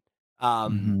Astarion.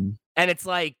 And it's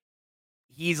like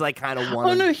he's like kind of one.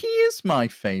 Oh no, he is my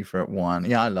favorite one.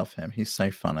 Yeah, I love him. He's so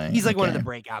funny. He's like one of the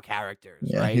breakout characters,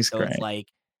 yeah, right? He's so great. It's like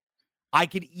I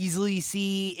could easily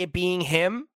see it being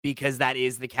him because that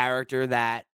is the character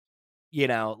that, you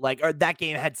know, like, or that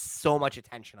game had so much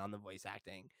attention on the voice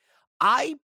acting.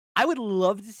 I would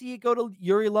love to see it go to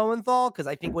Yuri Lowenthal because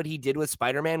I think what he did with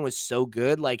Spider-Man was so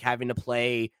good, like having to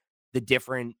play the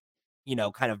different, you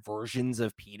know, kind of versions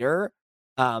of Peter.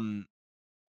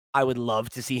 I would love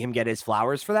to see him get his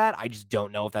flowers for that. I just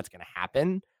don't know if that's going to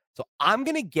happen. So I'm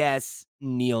going to guess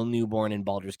Neil Newborn and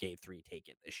Baldur's Gate 3 take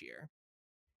it this year.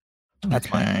 That's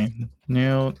fine.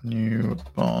 Neil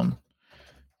Newborn,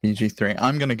 BG3.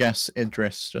 I'm going to guess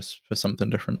Idris just for something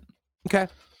different. Okay.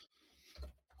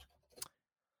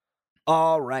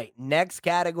 All right. Next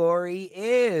category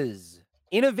is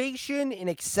innovation in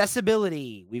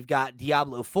accessibility. We've got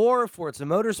Diablo 4, Forza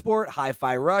Motorsport,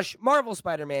 Hi-Fi Rush, Marvel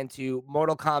Spider-Man 2,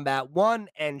 Mortal Kombat 1,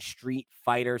 and Street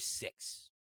Fighter 6.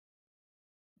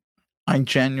 I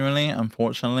genuinely,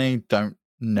 unfortunately, don't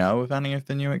know of any of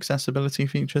the new accessibility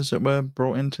features that were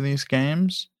brought into these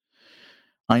games.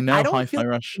 I know Hi-Fi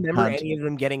Rush remember any of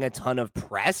them getting a ton of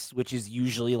press, which is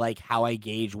usually like how I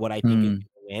gauge what I think is going to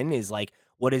win, is like,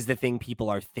 what is the thing people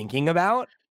are thinking about?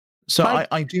 So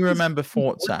I do remember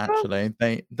Forza, actually.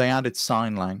 They added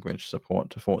sign language support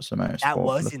to Forza Motorsport. That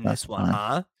was in this one,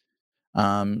 huh?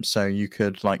 So you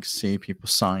could like see people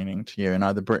signing to you in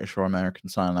either British or American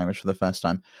Sign Language for the first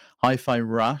time. Hi-Fi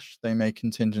Rush, they make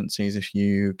contingencies if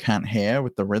you can't hear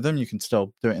with the rhythm, you can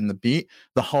still do it in the beat.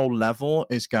 The whole level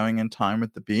is going in time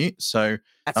with the beat, so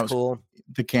that's cool.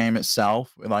 The game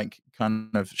itself like kind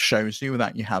of shows you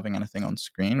without you having anything on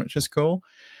screen, which is cool.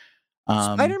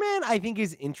 Spider-Man, I think,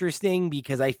 is interesting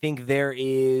because I think there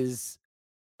is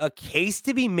a case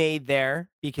to be made there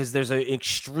because there's an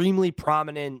extremely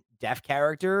prominent deaf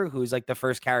character who's like the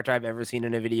first character I've ever seen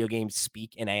in a video game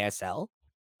speak in ASL.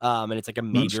 And it's like a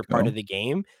major part of the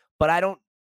game, but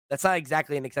that's not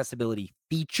exactly an accessibility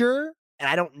feature. And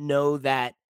I don't know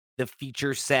that the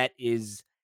feature set is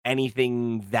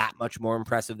anything that much more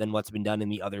impressive than what's been done in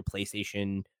the other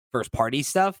PlayStation first party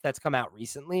stuff that's come out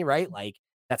recently, right? Like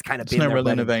that's kind of been no real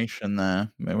innovation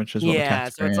there, which is what the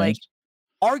category so it's is. like,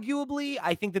 arguably,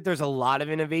 I think that there's a lot of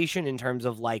innovation in terms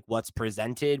of like what's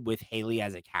presented with Haley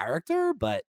as a character,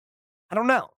 but I don't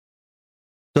know.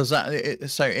 Does that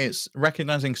so it's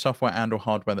recognizing software and or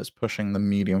hardware that's pushing the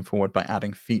medium forward by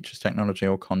adding features, technology,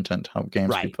 or content to help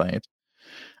games be played.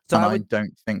 So I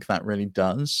don't think that really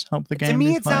does help the game. To me,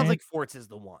 be it sounds played. like Forza is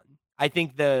the one. I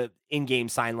think the in-game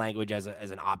sign language as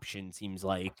an option seems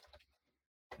like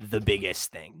the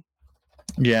biggest thing.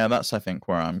 Yeah, that's I think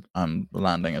where I'm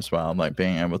landing as well. Like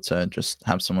being able to just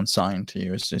have someone sign to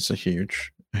you is a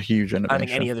huge innovation. I don't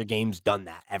think any other game's done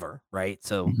that ever, right?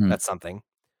 So that's something.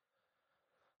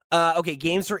 Okay,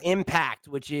 Games for Impact,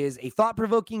 which is a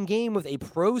thought-provoking game with a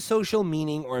pro-social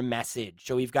meaning or message.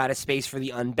 So we've got A Space for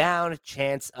the Unbound,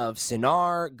 Chance of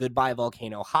Sinar, Goodbye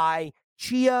Volcano High,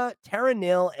 Chia, Terra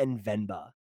Nil, and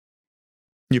Venba.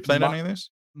 You played any of this?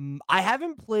 I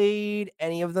haven't played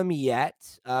any of them yet.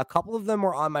 A couple of them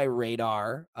were on my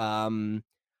radar.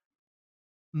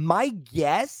 My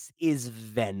guess is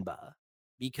Venba,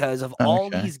 because of all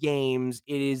these games,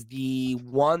 it is the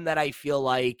one that I feel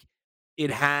like it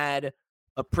had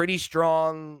a pretty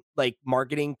strong like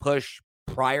marketing push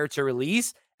prior to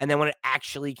release, and then when it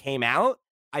actually came out,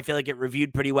 I feel like it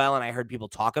reviewed pretty well and I heard people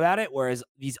talk about it, whereas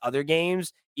these other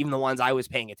games, even the ones I was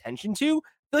paying attention to,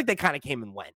 I feel like they kind of came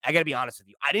and went. I gotta be honest with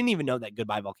you. I didn't even know that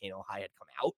Goodbye Volcano High had come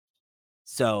out.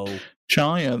 So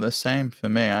Chaya, the same for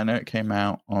me. I know it came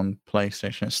out on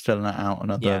PlayStation. It's still not out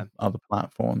on other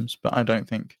platforms, but I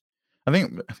think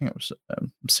it was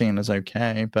seen as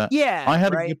okay. But I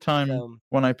had a good time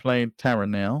when I played Terra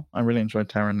Nil. I really enjoyed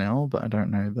Terra Nil, but I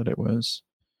don't know that it was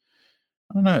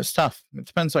I don't know, it's tough. It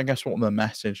depends, I guess, what the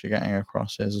message you're getting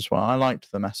across is as well. I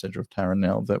liked the message of Terra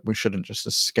Nil that we shouldn't just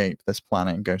escape this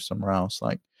planet and go somewhere else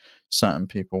like certain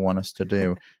people want us to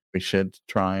do. We should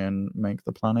try and make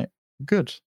the planet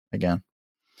good again.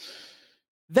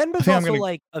 Then I there's think I'm also gonna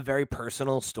like a very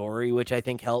personal story, which I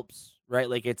think helps, right?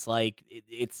 Like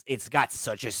it's got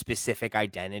such a specific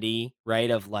identity, right?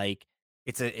 Of like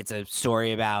it's a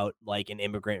story about like an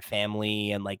immigrant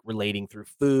family and like relating through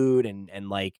food and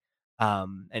like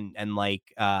and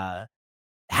like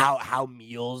how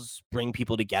meals bring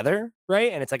people together,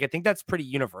 right? And it's like I think that's pretty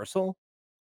universal.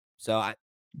 So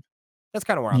that's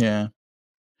kind of where I'm at. yeah.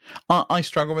 I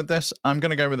struggle with this. I'm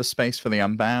gonna go with the Space for the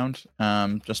Unbound,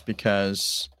 just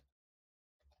because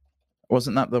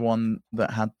wasn't that the one that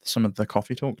had some of the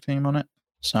Coffee Talk team on it?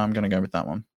 So I'm gonna go with that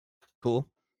one. Cool.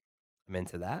 I'm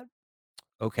into that.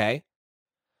 Okay.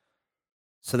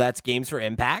 So that's games for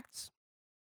impacts.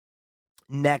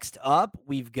 Next up,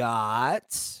 we've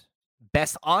got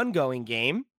best ongoing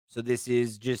game. So this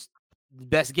is just the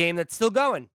best game that's still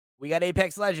going. We got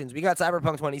Apex Legends, we got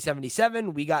Cyberpunk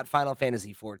 2077, we got Final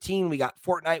Fantasy 14, we got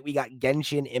Fortnite, we got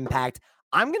Genshin Impact.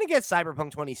 I'm going to get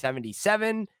Cyberpunk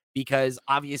 2077 because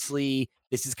obviously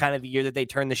this is kind of the year that they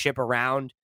turned the ship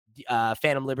around.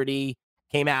 Phantom Liberty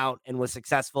came out and was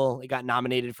successful. It got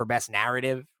nominated for best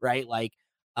narrative, right? Like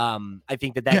I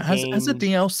think that Yeah, that has a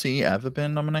game DLC ever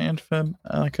been nominated for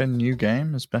like a new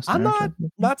game as best I'm narrative?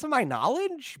 not to my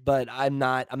knowledge, but I'm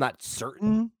not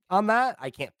certain on that. I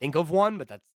can't think of one, but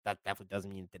that definitely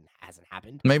doesn't mean it hasn't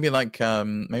happened. Maybe like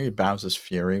maybe Bowser's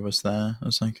Fury was there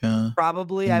as like a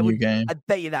Probably new game. I'd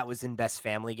bet you that was in best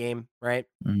family game, right?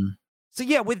 Mm. So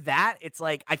yeah, with that, it's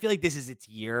like I feel like this is its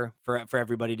year for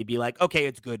everybody to be like, okay,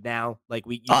 it's good now. Like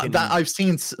you can That I've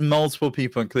seen multiple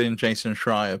people, including Jason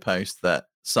Schreier, post that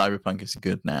Cyberpunk is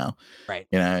good now. right.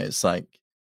 You know, it's like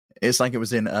it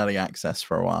was in early access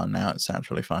for a while. Now it's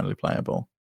actually finally playable.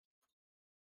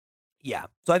 Yeah.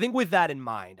 So I think with that in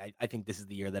mind, I think this is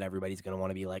the year that everybody's gonna want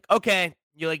to be like, okay,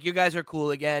 you're like, you guys are cool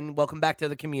again. Welcome back to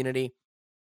the community.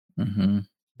 Mm-hmm.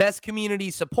 Best community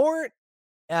support.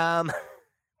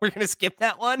 We're gonna skip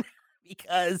that one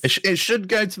because It should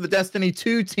go to the Destiny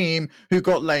 2 team who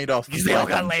got laid off. they all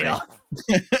got laid off.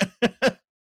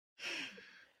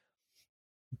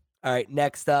 All right,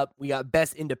 next up, we got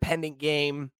best independent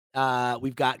game.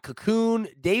 We've got Cocoon,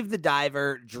 Dave the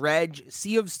Diver, Dredge,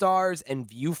 Sea of Stars, and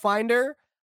Viewfinder.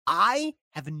 I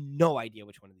have no idea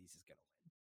which one of these is gonna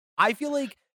win. I feel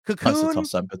like That's a Cocoon.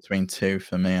 toss up between two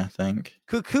for me, I think.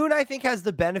 Cocoon, I think, has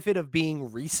the benefit of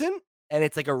being recent, and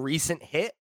it's like a recent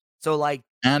hit. So like,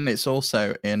 And it's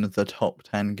also in the top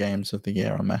 10 games of the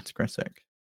year on Metacritic.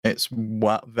 It's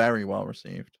very well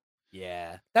received.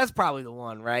 yeah, that's probably the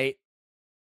one, right?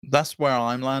 That's where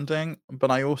I'm landing, but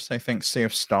I also think Sea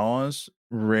of Stars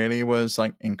really was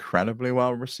like incredibly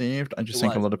well received. I just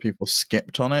think a lot of people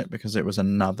skipped on it because it was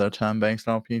another turn-based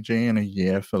RPG in a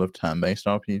year full of turn-based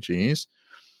RPGs.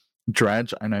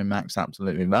 Dredge, I know Max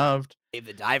absolutely loved. Dave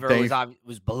the Diver Dave,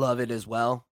 was beloved as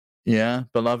well. yeah,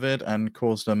 beloved, and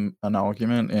caused an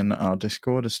argument in our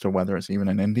Discord as to whether it's even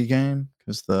an indie game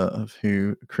because of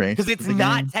who created Because it's the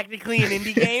not game. technically an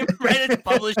indie game, right? It's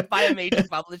published by a major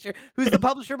publisher. Who's the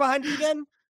publisher behind it again?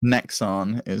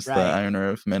 Nexon is the owner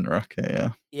of Mint Rocket, yeah.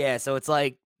 Yeah, so it's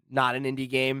like not an indie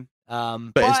game.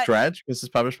 But it's Dredge because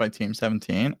it's published by Team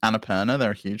 17. Annapurna,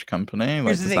 they're a huge company.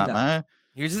 Like, does that matter?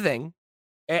 Here's the thing.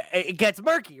 It gets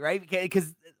murky, right?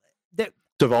 Because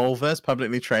Devolver is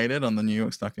publicly traded on the New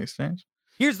York Stock Exchange.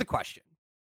 Here's the question,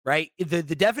 right? The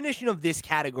definition of this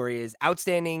category is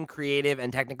outstanding creative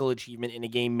and technical achievement in a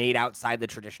game made outside the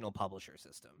traditional publisher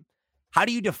system. How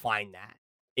do you define that?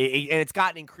 And it's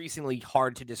gotten increasingly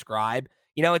hard to describe.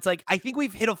 You know, it's like I think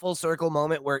we've hit a full circle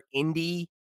moment where indie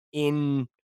in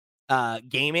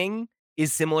gaming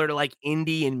is similar to like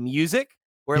indie in music,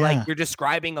 where like you're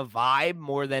describing a vibe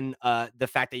more than the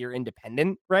fact that you're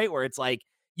independent, right? Where it's like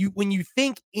when you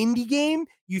think indie game,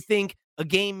 you think a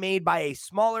game made by a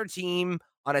smaller team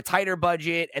on a tighter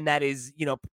budget, and that is, you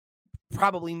know,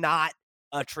 probably not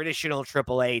a traditional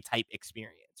AAA type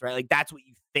experience, right? Like that's what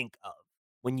you think of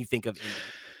when you think of indie.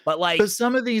 But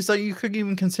some of these, like, you could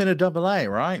even consider AA,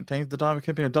 right? Dave the Diver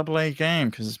could be a AA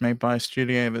game because it's made by a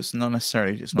studio that's not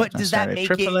necessarily a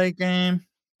AAA game.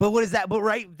 But what is that? But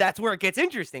right, that's where it gets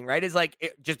interesting, right? Is like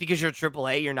just because you're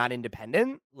AAA, you're not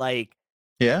independent. Like,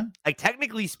 yeah, like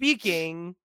technically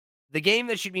speaking, the game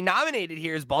that should be nominated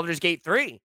here is Baldur's Gate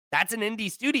 3. That's an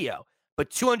indie studio, but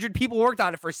 200 people worked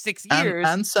on it for 6 years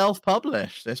and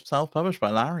self-published. It's self-published by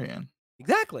Larian.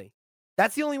 Exactly.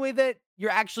 That's the only way that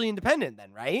you're actually independent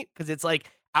then, right? Because it's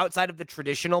like outside of the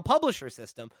traditional publisher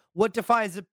system. What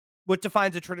defines What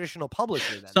defines a traditional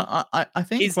publisher then? So I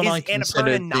think when Is I Annapurna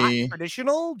considered not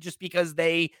traditional just because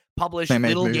they publish they made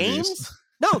little movies. games?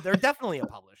 No, they're definitely a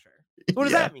publisher. So what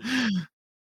does Yeah. that mean?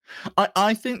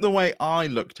 I think the way I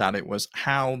looked at it was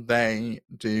how they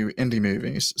do indie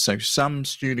movies. So some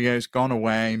studios gone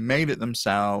away, made it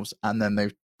themselves, and then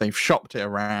they've shopped it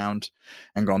around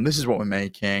and gone, this is what we're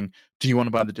making. Do you want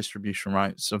to buy the distribution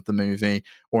rights of the movie?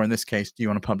 Or in this case, do you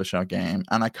want to publish our game?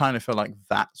 And I kind of feel like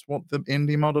that's what the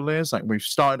indie model is. Like, we've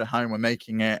started at home, we're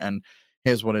making it, and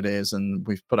here's what it is, and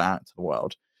we've put it out to the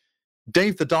world.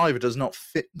 Dave the Diver does not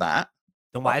fit that.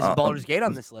 Then why isn't Baldur's Gate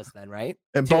on this list then, right?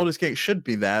 And Two. Baldur's Gate should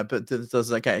be there, but does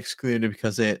that get excluded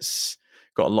because it's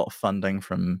got a lot of funding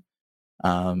from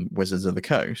Wizards of the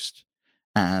Coast,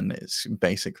 and it's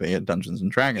basically a Dungeons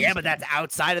and Dragons Yeah, but game. that's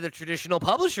outside of the traditional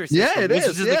publisher system. Yeah, it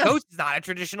Wizards is. of the Yeah, Coast is not a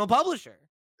traditional publisher.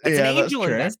 That's yeah, an that's angel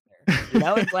true. investor. You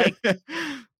know, it's like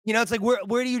it's like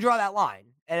where do you draw that line?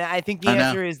 And I think the I know.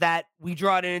 answer is that we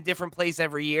draw it in a different place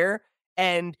every year,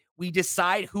 and we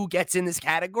decide who gets in this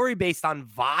category based on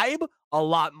vibe a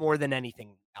lot more than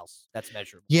anything else that's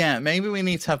measurable. Yeah, maybe we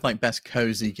need to have like best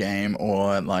cozy game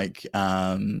or like You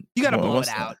got to blow it what's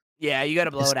out. that? Yeah, you got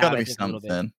to blow It's it got out. to I be think a little bit.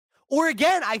 something. Or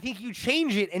again, I think you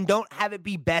change it and don't have it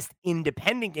be best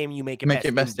independent game. You make it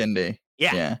best indie.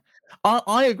 Yeah. Yeah.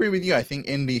 I agree with you. I think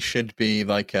indie should be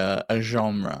like a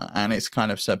genre, and it's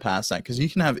kind of surpassed that because you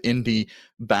can have indie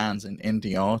bands and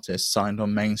indie artists signed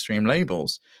on mainstream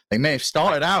labels. They may have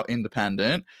started out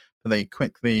independent, but they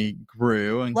quickly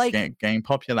grew and Like- gained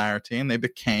popularity, and they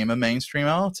became a mainstream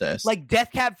artist. Like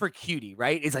Death Cab for Cutie,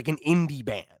 right? Is like an indie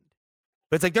band.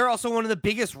 But it's like they're also one of the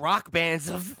biggest rock bands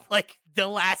of like the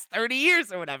last 30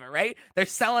 years or whatever, right? They're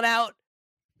selling out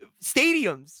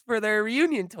stadiums for their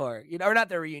reunion tour, or not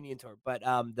their reunion tour, but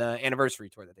the anniversary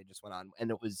tour that they just went on, and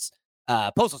it was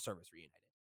Postal Service reunited.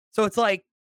 So it's like,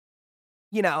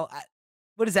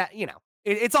 what is that?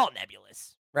 It's all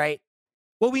nebulous, right?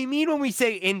 What we mean when we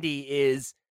say indie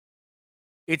is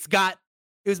it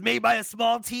was made by a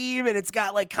small team and it's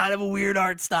got like kind of a weird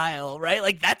art style, right?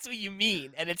 Like that's what you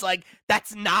mean. And it's like,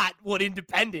 that's not what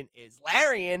independent is.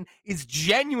 Larian is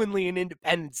genuinely an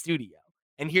independent studio.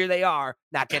 And here they are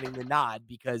not getting the nod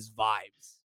because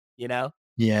vibes,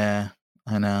 Yeah,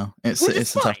 I know. It's Which a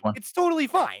is tough fine. one. It's totally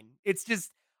fine. It's just,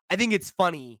 I think it's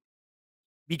funny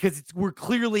because we're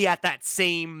clearly at that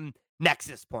same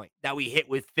nexus point that we hit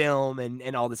with film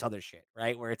and all this other shit,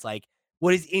 right? Where it's like,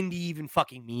 what does indie even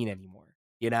fucking mean anymore?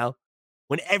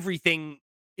 When everything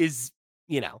is,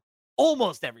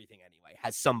 almost everything anyway,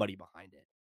 has somebody behind it.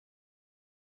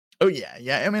 Oh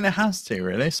yeah. I mean, it has to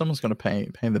really. Someone's got to pay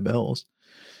the bills.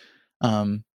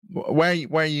 Where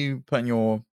are you putting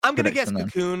your? I'm gonna guess prediction then?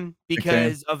 Cocoon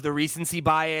because of the recency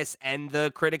bias and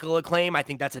the critical acclaim. I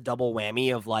think that's a double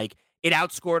whammy of like it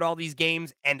outscored all these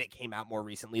games and it came out more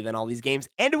recently than all these games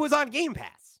and it was on Game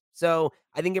Pass. So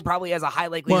I think it probably has a high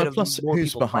likelihood of Plus, more who's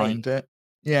people behind playing. it?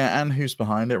 Yeah, and who's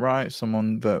behind it, right?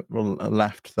 Someone that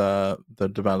left the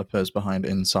developers behind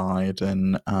Inside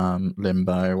and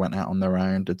Limbo, went out on their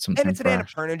own, did something And it's an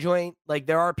fresh. Annapurna joint. Like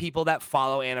there are people that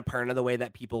follow Annapurna the way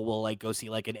that people will like go see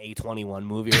like an A21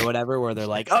 movie or whatever, where they're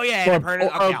like, "Oh yeah, Annapurna."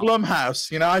 Or Okay,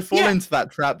 Blumhouse, I fall into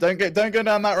that trap. Don't go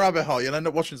down that rabbit hole. You'll end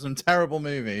up watching some terrible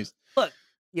movies. Look,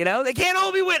 they can't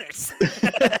all be winners.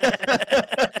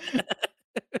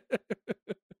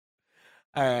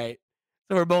 All right,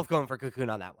 so we're both going for Cocoon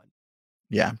on that one.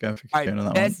 Yeah, I'm going for All Cocoon right,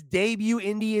 on that best debut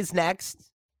indie is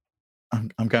next. one.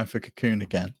 I'm going for Cocoon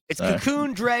again. It's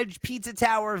Cocoon, Dredge, Pizza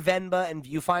Tower, Venba, and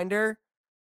Viewfinder.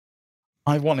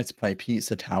 I wanted to play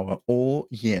Pizza Tower all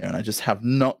year, and I just have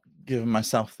not given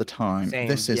myself the time. Same,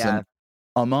 This is an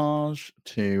homage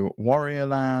to Warrior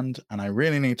Land, and I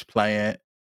really need to play it.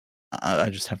 I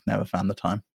just have never found the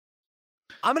time.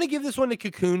 I'm going to give this one to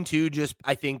Cocoon too, just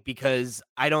I think because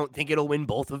I don't think it'll win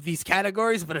both of these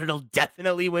categories, but it'll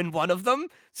definitely win one of them.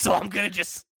 So I'm going to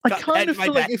just I kind of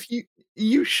feel like if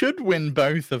you should win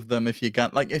both of them if you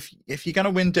got if you're gonna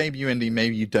win debut indie,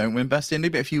 maybe you don't win best indie,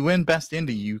 but if you win best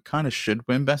indie, you kind of should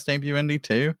win best debut indie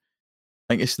too.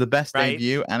 Like it's the best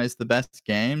debut and it's the best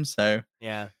game, so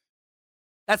yeah.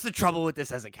 That's the trouble with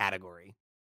this as a category.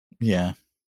 Yeah.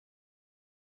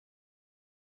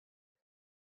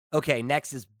 Okay,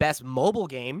 next is best mobile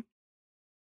game.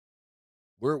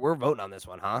 We're voting on this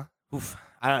one, huh? Oof.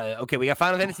 I don't know. Okay, we got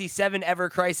Final Fantasy VII, Ever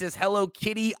Crisis, Hello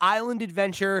Kitty, Island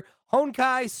Adventure,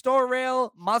 Honkai, Star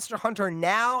Rail, Monster Hunter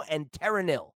Now, and Terra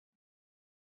Nil.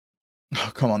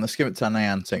 Oh, come on, let's give it to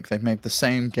Niantic. They've made the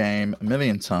same game a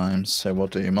million times, so we'll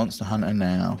do Monster Hunter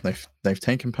Now. They've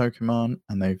taken Pokemon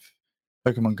and they've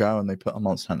Pokemon Go and they put a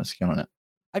Monster Hunter skin on it.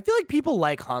 I feel like people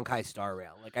like Honkai Star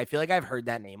Rail. Like I feel like I've heard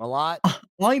that name a lot.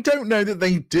 I don't know that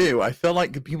they do. I feel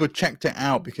like people checked it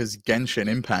out because Genshin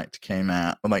Impact came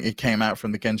out. Like, it came out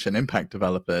from the Genshin Impact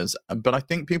developers. But I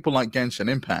think people like Genshin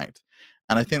Impact,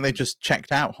 and I think they just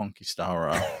checked out Honky Star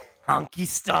Rail. Honky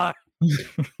Star.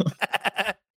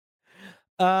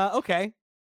 Okay.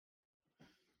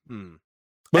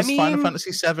 Was Final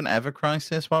Fantasy VII Ever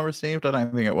Crisis well received? I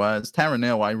don't think it was. Terra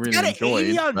Nil, I really enjoyed.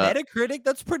 80 on but... Metacritic.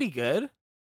 That's pretty good.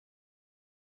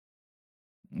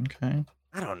 Okay.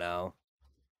 I don't know.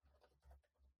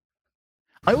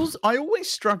 I always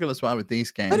struggle as well with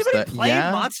these games. Anybody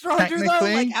playing Monster Hunter though?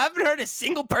 Like, I haven't heard a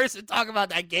single person talk about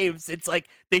that game since like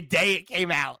the day it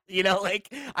came out. You know,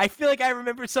 like I feel like I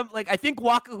remember I think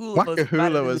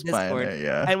Wakahula was playing it,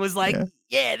 yeah, and was like,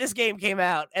 yeah, this game came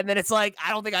out, and then it's like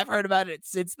I don't think I've heard about it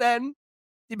since then.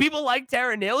 Did people like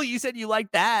Terra Nil? You said you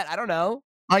liked that. I don't know.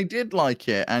 I did like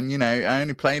it, and I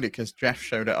only played it because Jeff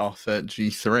showed it off at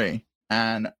G3,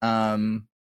 and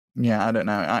yeah, I don't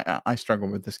know. I struggle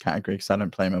with this category because I don't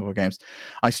play mobile games.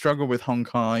 I struggle with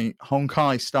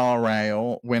Honkai Star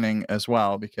Rail winning as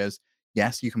well because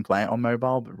yes, you can play it on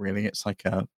mobile, but really it's like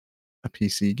a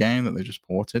PC game that they just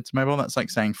ported to mobile. That's like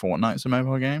saying Fortnite's a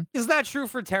mobile game. Is that true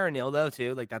for Terra Nil though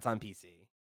too? Like that's on PC.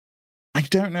 I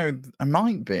don't know. It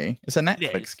might be. It's a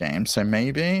Netflix game, so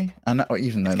maybe. And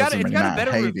even though it doesn't really matter, it's got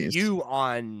a better Hades. review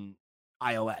on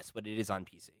iOS, but it is on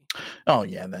PC. Oh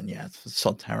yeah, then it's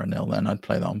on Terra Nil. Then I'd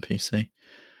play that on PC.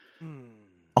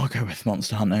 I'll go with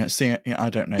Monster Hunter. See, I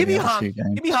don't know. Give me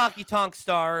Honky Tonk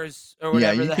Stars or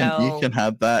whatever the hell. You can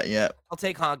have that. Yeah. I'll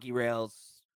take Honky Rails.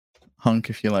 Honk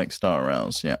if you like Star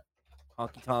Rails. Yeah.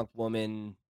 Honky Tonk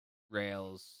Woman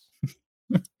Rails.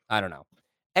 I don't know.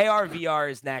 AR/VR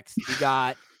is next. We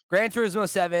got Gran Turismo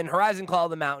 7, Horizon Call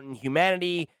of the Mountain,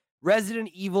 Humanity, Resident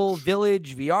Evil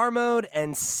Village VR mode,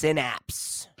 and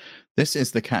Synapse. This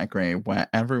is the category where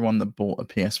everyone that bought a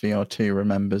PSVR 2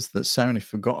 remembers that Sony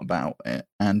forgot about it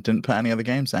and didn't put any other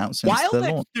games out since the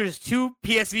launch. There's 2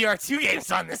 PSVR 2 games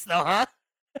on this, though, huh?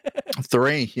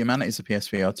 3. Humanity's a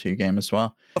PSVR 2 game as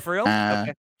well. Oh, for real?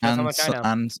 Okay. That's how much I know.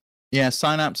 And yeah,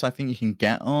 Synapse I think you can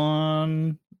get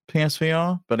on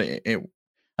PSVR, but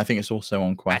I think it's also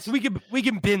on Quest. So we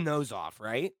can bin those off,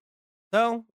 right?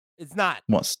 No, it's not.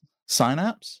 What's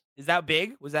Synapse? Is that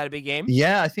big? Was that a big game?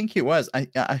 Yeah, I think it was.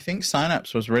 I think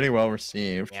Synapse was really well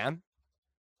received. Yeah.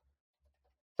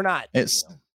 We're not. It's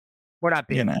we're not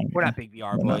big. We're not big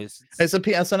VR boys. It's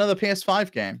another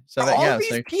PS5 game. So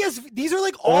these are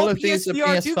like all of these are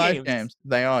PS5 games.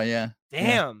 They are, yeah.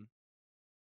 Damn.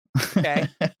 Yeah.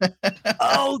 Okay.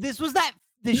 Oh, this was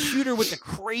the shooter with the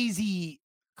crazy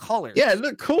colors. Yeah, it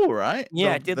looked cool, right?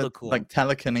 Yeah, it did look cool. Like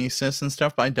telekinesis and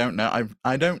stuff. But I don't know.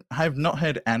 I've not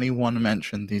heard anyone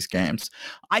mention these games.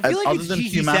 I feel like other than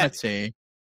Humanity.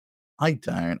 I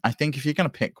don't. I think if you're gonna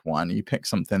pick one, you pick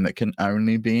something that can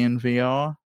only be in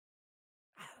VR.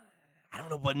 I don't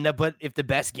know, but if the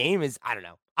best game is, I don't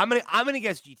know. I'm gonna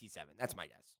guess GT7. That's my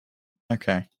guess.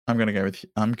 Okay, I'm gonna go with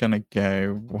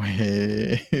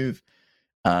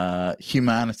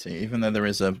Humanity. Even though there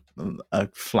is a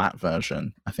flat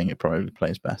version, I think it probably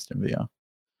plays best in VR.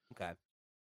 Okay.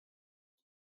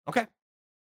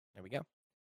 There we go.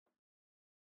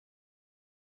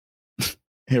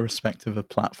 Irrespective of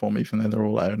platform, even though they're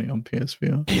all only on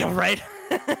PSVR. Yeah, right.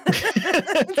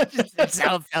 That's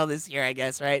how it felt this year, I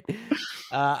guess, right?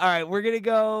 All right, we're gonna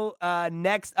go.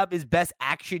 Next up is best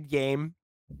action game.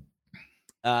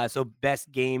 So best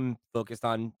game focused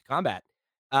on combat.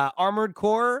 Armored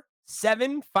Core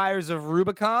 7, Fires of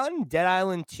Rubicon, Dead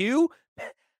Island 2.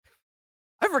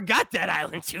 I forgot Dead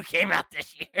Island 2 came out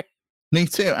this year. Me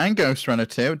too, and Ghost Runner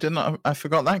 2. I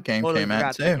forgot that game came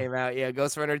out too. Came out, yeah.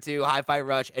 Ghost Runner 2, Hi-Fi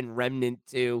Rush, and Remnant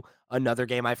 2, another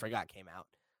game I forgot came out.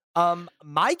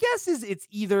 My guess is it's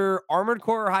either Armored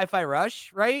Core or Hi-Fi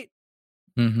Rush, right?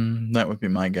 That would be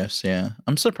my guess, yeah.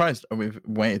 I'm surprised we've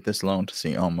waited this long to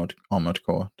see Armored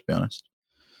Core, to be honest.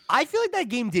 I feel like that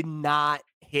game did not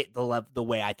hit the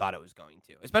way I thought it was going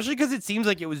to, especially because it seems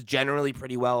like it was generally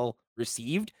pretty well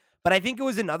received. But I think it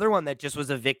was another one that just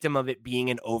was a victim of it being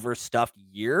an overstuffed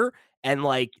year. And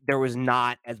like, there was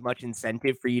not as much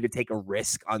incentive for you to take a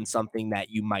risk on something that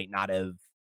you might not have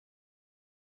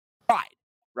tried,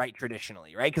 right?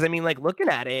 Traditionally, right? Because I mean, like looking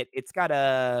at it, it's got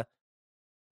a,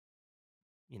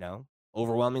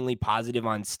 overwhelmingly positive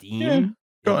on Steam. Yeah.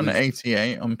 Got an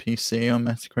 88 on PC on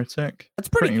Metacritic. That's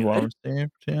pretty well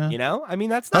received, yeah. I mean,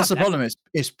 that's the problem.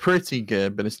 It's pretty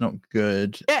good, but it's not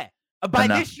good. Yeah. By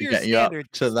this year's standards,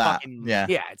 to that,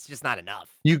 yeah, it's just not enough.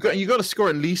 You got to score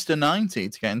at least a 90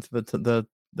 to get into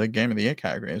the Game of the Year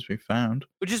category, as we found,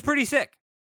 which is pretty sick.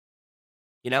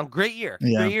 Great year,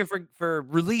 great year for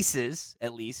releases,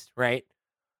 at least, right?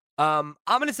 I'm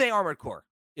gonna say Armored Core.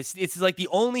 It's like the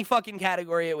only fucking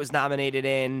category it was nominated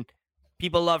in.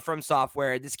 People love From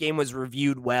Software. This game was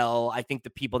reviewed well. I think the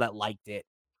people that liked it,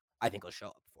 I think will show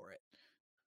up for it.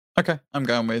 Okay, I'm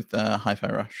going with Hi-Fi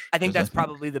Rush. I think 'cause that's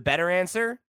probably the better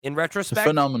answer in it's a retrospect.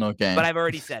 phenomenal game. But I've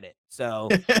already said it, so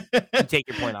you take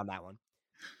your point on that one.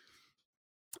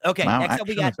 Okay, Wow, next up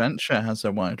we action got adventure has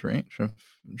a wide reach of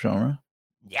genre.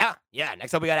 yeah.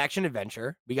 Next up we got action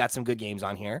adventure. We got some good games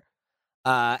on here.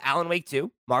 Alan Wake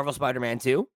 2, Marvel Spider-Man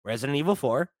 2, Resident Evil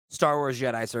 4, Star Wars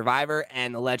Jedi Survivor,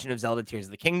 and The Legend of Zelda Tears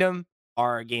of the Kingdom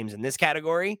are games in this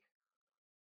category.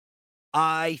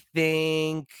 I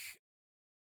think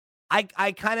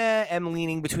I kind of am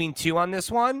leaning between two on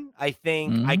this one. I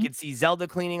think I Mhm. could see Zelda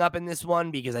cleaning up in this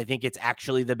one because I think it's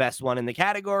actually the best one in the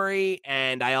category.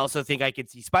 And I also think I could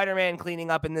see Spider-Man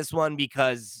cleaning up in this one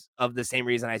because of the same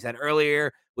reason I said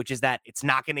earlier, which is that it's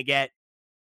not going to get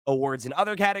awards in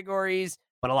other categories,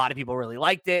 but a lot of people really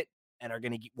liked it and are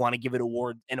going to want to give it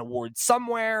an award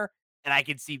somewhere. And I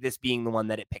could see this being the one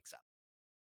that it picks up.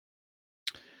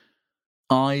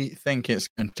 I think it's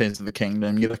Tears of the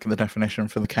Kingdom. You look at the definition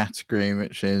for the category,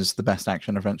 which is the best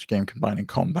action adventure game combining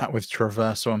combat with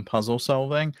traversal and puzzle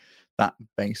solving. That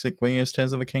basically is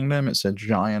Tears of the Kingdom. It's a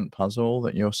giant puzzle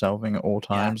that you're solving at all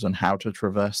times and how to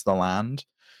traverse the land.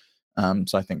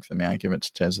 So I think for me, I give it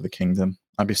to Tears of the Kingdom.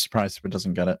 I'd be surprised if it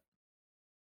doesn't get it.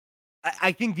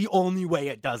 I think the only way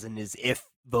it doesn't is if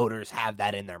voters have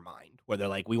that in their mind, where they're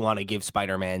like, we want to give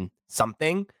Spider-Man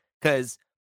something. Because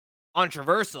on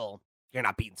traversal, you're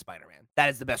not beating Spider-Man. That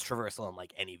is the best traversal in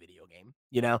like any video game.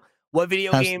 You know? What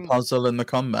video How's game? the puzzle and the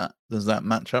combat? Does that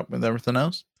match up with everything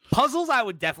else? Puzzles, I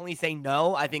would definitely say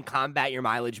no. I think combat, your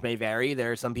mileage may vary.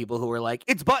 There are some people who are like,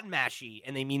 it's button mashy,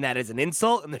 and they mean that as an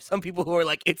insult. And there's some people who are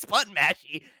like, it's button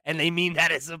mashy, and they mean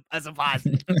that as a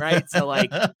positive, right? So,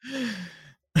 like,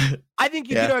 I think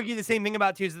you could argue the same thing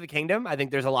about Tears of the Kingdom. I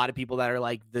think there's a lot of people that are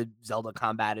like, the Zelda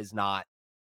combat is not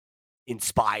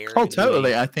inspired. Oh,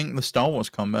 totally. I think the Star Wars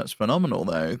combat's phenomenal,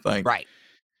 though. Like, right.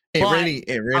 it But really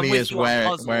is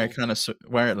where it kind of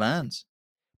where it lands.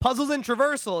 Puzzles and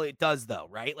traversal, it does though,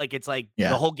 right? Like it's like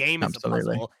the whole game is a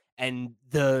puzzle, and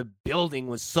the building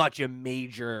was such a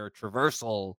major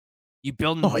traversal. You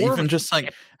build more. Even just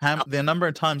like the number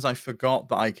of times I forgot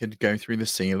that I could go through the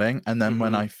ceiling, and then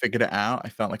when I figured it out, I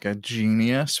felt like a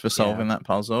genius for solving that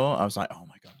puzzle. I was like, oh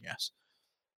my god, yes.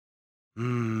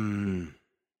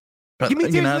 But give me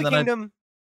Tears of the Kingdom.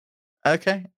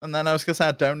 Okay, and then I was gonna say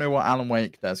I don't know what Alan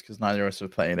Wake does because neither of us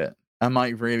have played it. I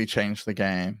might really change the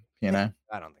game, you know.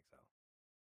 I don't think so.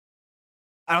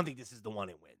 I don't think this is the one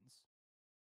it wins.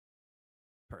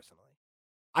 Personally,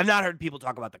 I've not heard people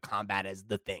talk about the combat as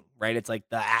the thing, right? It's like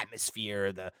the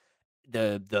atmosphere,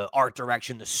 the art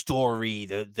direction, the story,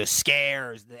 the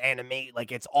scares, the animate.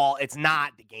 Like it's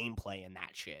not the gameplay and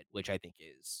that shit, which I think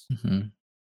is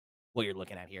what you're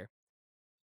looking at here.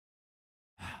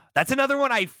 That's another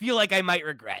one I feel like I might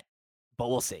regret, but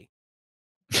we'll see.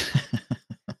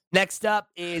 Next up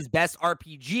is Best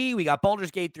RPG. We got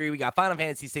Baldur's Gate 3. We got Final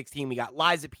Fantasy 16. We got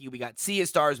Lies of P. We got Sea of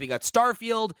Stars. We got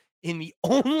Starfield in the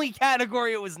only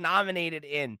category it was nominated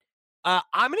in.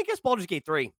 I'm going to guess Baldur's Gate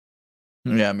 3.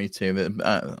 Yeah, me too.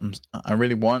 I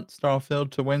really want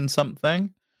Starfield to win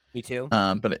something. Me too.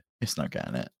 But it's not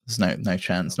getting it. There's no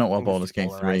chance. Not while Baldur's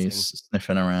Gate 3 is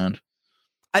sniffing around.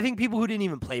 I think people who didn't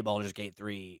even play Baldur's Gate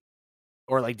 3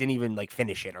 or like didn't even like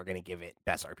finish it are going to give it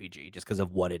Best RPG just because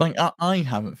of what it like is. I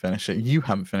haven't finished it. You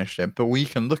haven't finished it, but we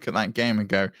can look at that game and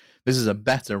go, this is a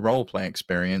better roleplay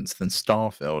experience than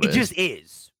Starfield is. It just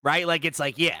is, right? Like it's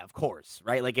like, yeah, of course,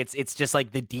 right? Like it's just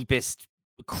like the deepest,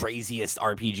 craziest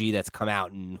RPG that's come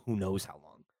out in who knows how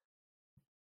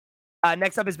long.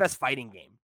 Next up is Best Fighting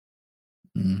Game.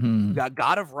 We got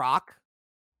God of Rock.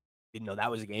 Didn't know that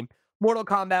was a game. Mortal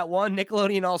Kombat 1,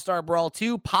 Nickelodeon All-Star Brawl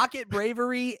 2, Pocket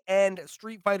Bravery, and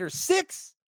Street Fighter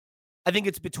 6. I think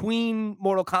it's between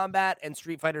Mortal Kombat and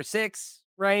Street Fighter 6,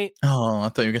 right? Oh, I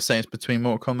thought you were going to say it's between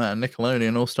Mortal Kombat and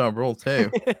Nickelodeon All-Star Brawl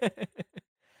 2.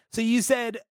 So you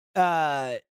said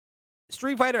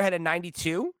Street Fighter had a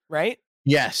 92, right?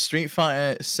 Yes, Street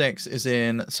Fighter 6 is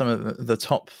in some of the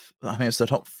top, I think it's the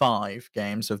top 5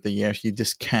 games of the year if you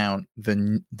discount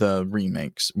the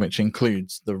remakes, which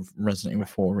includes the Resident Evil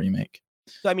 4 remake.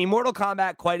 So, I mean, Mortal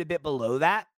Kombat quite a bit below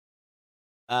that.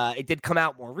 It did come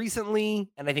out more recently,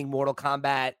 and I think Mortal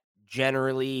Kombat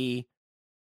generally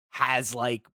has,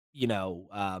 like, you know,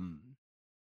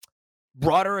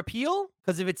 broader appeal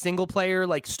because of its single-player,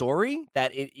 like, story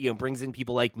that it, you know, brings in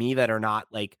people like me that are not,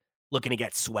 like, looking to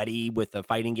get sweaty with a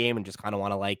fighting game and just kind of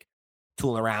want to like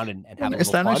tool around and have a little fun.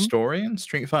 Is there no story in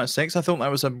Street Fighter 6? I thought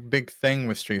that was a big thing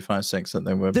with Street Fighter 6 that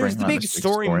they were There's the big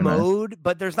story mode,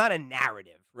 but there's not a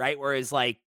narrative, right? Whereas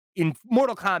like in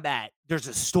Mortal Kombat, there's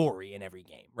a story in every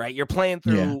game, right? You're playing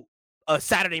Yeah. through a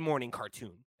Saturday morning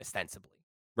cartoon, ostensibly,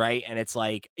 right? And it's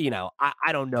like,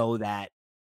 I don't know that.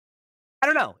 I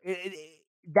don't know.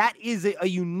 That is a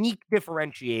unique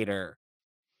differentiator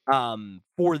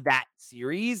for that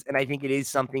series. And I think it is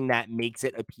something that makes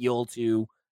it appeal to,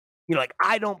 like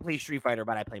I don't play Street Fighter,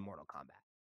 but I play Mortal Kombat,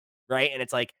 right? And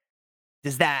it's like,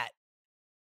 does that,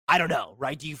 I don't know,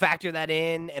 right? Do you factor that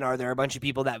in? And are there a bunch of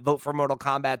people that vote for Mortal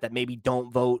Kombat that maybe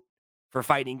don't vote for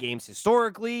fighting games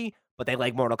historically, but they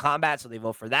like Mortal Kombat, so they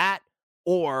vote for that?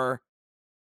 Or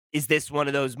is this one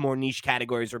of those more niche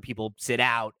categories where people sit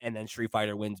out and then Street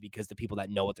Fighter wins because the people that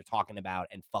know what they're talking about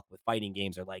and fuck with fighting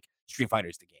games are like, Street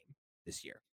Fighter's the game this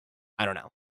year? I don't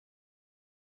know.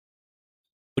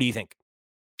 What do you think?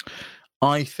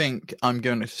 I think I'm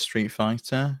going to Street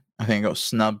Fighter. I think it got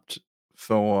snubbed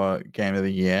for Game of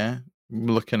the Year.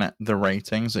 Looking at the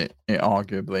ratings, it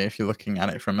arguably, if you're looking at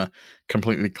it from a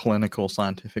completely clinical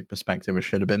scientific perspective, it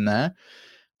should have been there.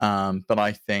 But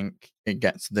I think it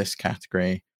gets this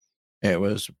category. It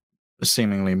was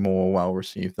seemingly more well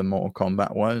received than Mortal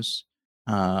Kombat was.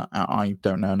 I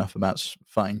don't know enough about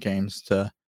fighting games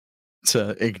to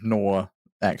ignore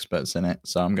experts in it,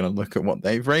 so I'm going to look at what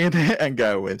they've rated it and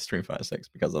go with Street Fighter 6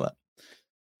 because of that.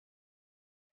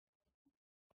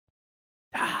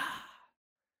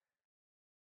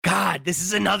 God, this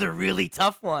is another really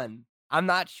tough one. I'm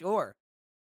not sure.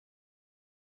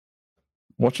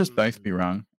 Watch us both be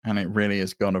wrong, and it really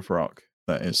is God of Rock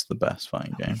that is the best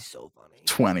fighting game. So funny.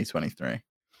 2023. I'm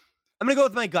going to go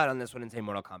with my gut on this one and say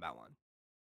Mortal Kombat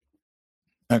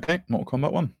 1. Okay, Mortal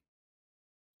Kombat 1.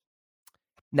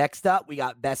 Next up, we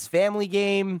got Best Family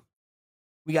Game.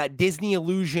 We got Disney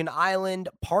Illusion Island,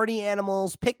 Party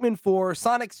Animals, Pikmin 4,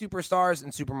 Sonic Superstars,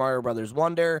 and Super Mario Bros.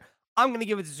 Wonder. I'm going to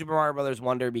give it to Super Mario Bros.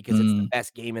 Wonder because it's the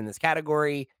best game in this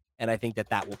category, and I think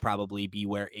that will probably be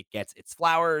where it gets its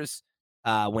flowers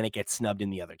when it gets snubbed in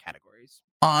the other categories.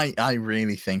 I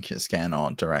really think it's getting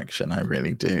art direction. I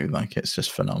really do. Like, it's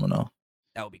just phenomenal.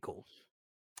 That would be cool.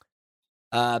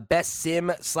 Best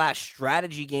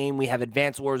sim/strategy game, we have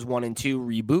Advance Wars 1 and 2,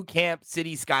 Reboot Camp,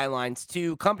 City Skylines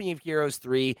 2, Company of Heroes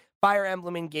 3, Fire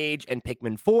Emblem Engage, and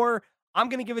Pikmin 4. I'm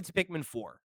going to give it to Pikmin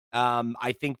 4.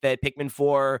 I think that Pikmin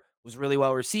 4 was really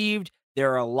well received.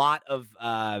 There are a lot of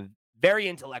very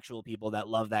intellectual people that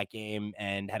love that game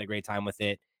and had a great time with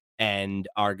it and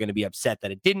are going to be upset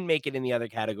that it didn't make it in the other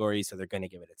categories, so they're going to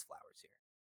give it its flowers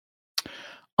here.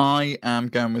 I am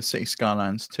going with City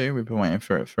Skylines 2. We've been waiting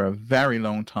for it for a very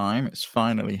long time. It's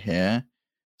finally here.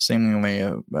 Seemingly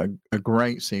a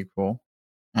great sequel.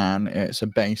 And it's a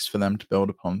base for them to build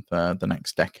upon for the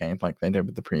next decade like they did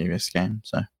with the previous game.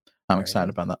 So I'm excited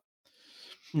about that.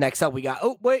 Next up, we got...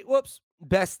 Oh, wait, whoops.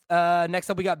 Next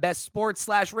up, we got Best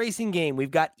Sports/Racing Game. We've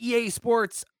got EA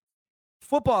Sports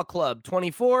Football Club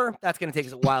 24. That's going to take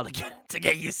us a while to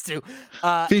get used to.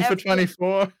 FIFA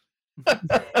 24.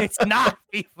 It's not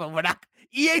FIFA. We're not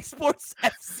EA Sports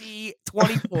FC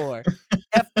 24,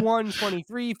 F1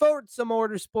 23, Forza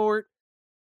Motorsport.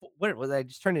 What was I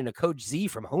just turned into Coach Z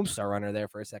from Homestar Runner there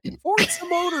for a second? Forza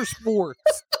Motorsports,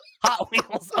 Hot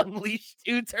Wheels Unleashed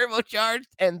 2 Turbocharged,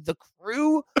 and The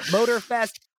Crew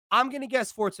Motorfest. I'm gonna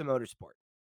guess Forza Motorsport.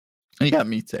 Yeah,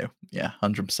 me too. Yeah,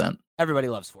 100%. Everybody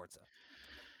loves Forza.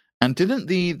 And didn't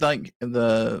the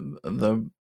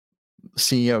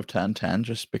CEO of 1010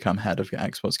 just become head of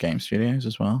Xbox Game Studios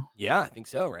as well? Yeah, I think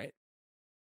so, right?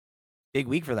 Big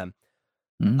week for them.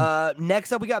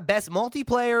 Next up, we got Best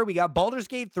Multiplayer. We got Baldur's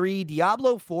Gate 3,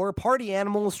 Diablo 4, Party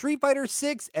Animals, Street Fighter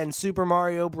 6, and Super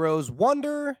Mario Bros.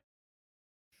 Wonder.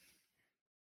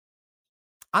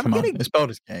 It's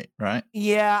Baldur's Gate, right?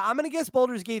 Yeah, I'm going to guess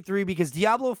Baldur's Gate 3 because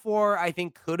Diablo 4, I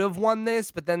think, could have won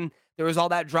this, but then there was all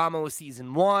that drama with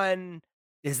Season 1.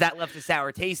 Is that left a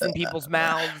sour taste in people's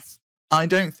mouths? I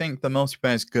don't think the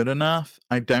multiplayer is good enough.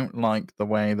 I don't like the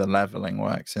way the leveling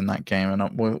works in that game,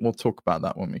 and we'll talk about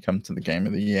that when we come to the Game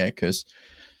of the Year because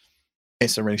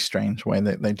it's a really strange way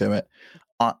that they do it.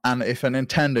 And if a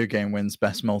Nintendo game wins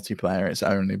Best Multiplayer, it's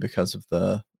only because of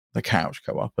the couch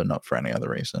co-op and not for any other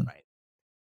reason. Right.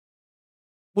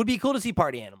 Would be cool to see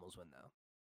Party Animals win, though.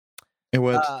 It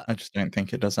would. I just don't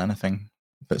think it does anything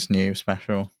that's new,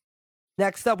 special.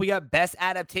 Next up, we got Best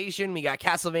Adaptation. We got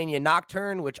Castlevania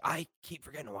Nocturne, which I keep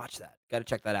forgetting to watch that. Got to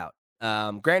check that out.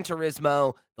 Gran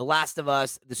Turismo, The Last of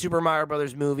Us, the Super Mario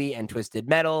Brothers movie, and Twisted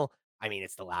Metal. I mean,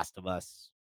 it's The Last of Us,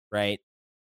 right?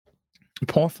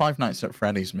 Poor Five Nights at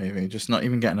Freddy's movie, just not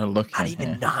even getting a look Not in even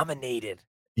here. nominated.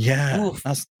 Yeah, Oof.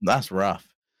 that's rough.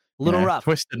 A little rough.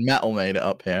 Twisted Metal made it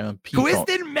up here.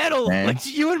 Twisted Metal, which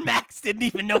you and Max didn't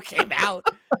even know came out.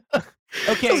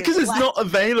 That's Okay, because it's not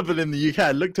available in the UK.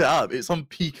 I looked it up. It's on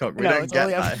Peacock. We no, don't it's get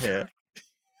only that here.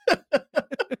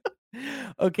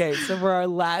 Okay, so for our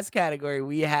last category,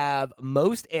 we have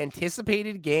most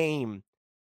anticipated game.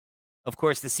 Of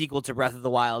course, the sequel to Breath of the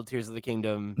Wild, Tears of the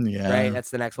Kingdom, right? Yeah. That's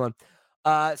the next one.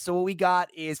 So what we got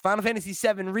is Final Fantasy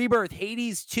VII Rebirth,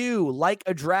 Hades 2, Like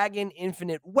a Dragon,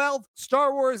 Infinite Wealth,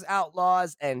 Star Wars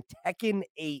Outlaws, and Tekken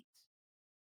 8.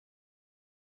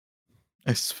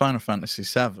 It's Final Fantasy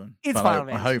VII. It's But Final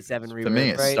I Fantasy hope VII for me Rebirth,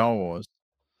 it's right? Star Wars.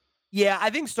 Yeah, I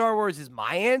think Star Wars is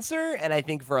my answer, and I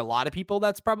think for a lot of people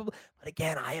that's probably. But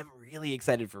again, I am really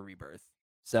excited for Rebirth.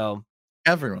 So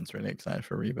Everyone's really excited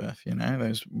for Rebirth, you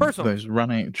know, personal, those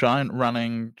giant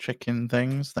running chicken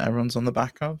things that everyone's on the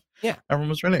back of. yeah, Everyone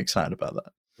was really excited about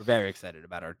that. we're very excited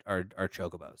about our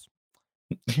chocobos.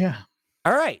 Yeah.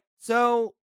 All right,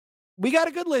 so we got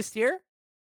a good list here.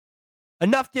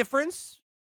 Enough difference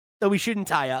that we shouldn't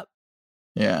tie up.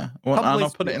 Yeah. Well, Couple and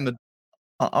ways to do it.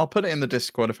 I'll put it in the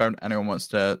Discord if anyone wants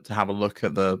to have a look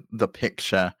at the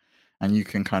picture, and you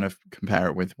can kind of compare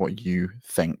it with what you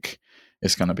think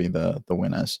is going to be the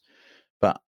winners.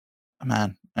 But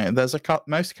man, there's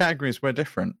most categories we're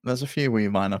different. There's a few we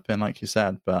line up in, like you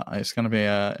said, but it's going to be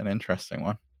an interesting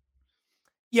one.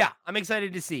 Yeah, I'm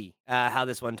excited to see how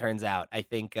this one turns out. I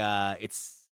think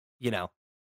it's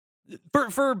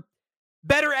for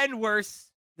better and worse.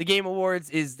 The Game Awards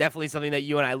is definitely something that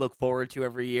you and I look forward to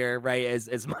every year, right?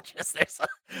 As much as there's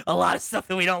a lot of stuff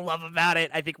that we don't love about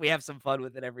it, I think we have some fun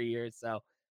with it every year. So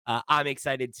I'm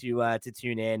excited to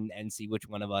tune in and see which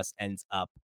one of us ends up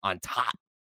on top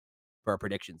for our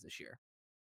predictions this year.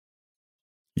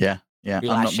 Yeah, yeah.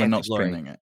 Your last We're chance not at glory. screening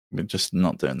it. We're just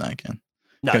not doing that again.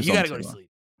 No, Goes you got on to go too to long. sleep.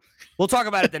 We'll talk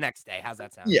about it the next day. How's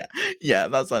that sound? Yeah,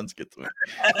 that sounds good to me.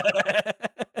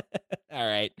 All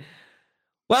right.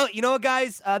 Well, you know what,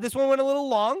 guys? This one went a little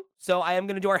long, so I am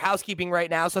going to do our housekeeping right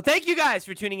now. So thank you guys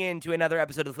for tuning in to another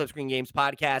episode of the FlipScreen Games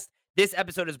podcast. This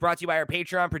episode is brought to you by our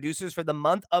Patreon producers for the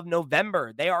month of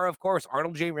November. They are, of course,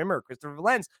 Arnold J. Rimmer, Christopher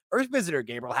Valens, Earth Visitor,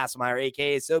 Gabriel Hasselmeyer,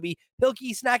 a.k.a. Sobe,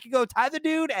 Pilkey, Snackigo, Ty the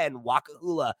Dude, and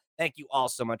Wakahula. Thank you all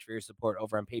so much for your support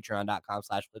over on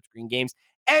patreon.com/FlipScreenGames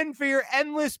and for your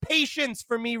endless patience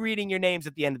for me reading your names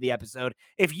at the end of the episode.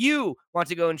 If you want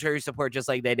to go and show your support just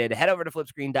like they did, head over to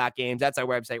FlipScreen.games. That's our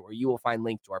website where you will find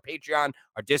links to our Patreon,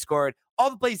 our Discord, all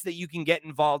the places that you can get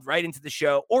involved right into the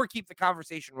show or keep the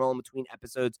conversation rolling between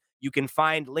episodes. You can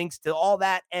find links to all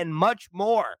that and much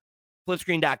more.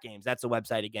 FlipScreen.games. That's the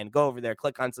website again. Go over there,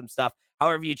 click on some stuff,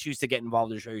 however you choose to get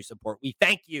involved and show your support. We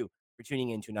thank you for tuning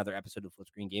in to another episode of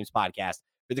FlipScreen Games podcast.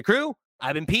 For the crew,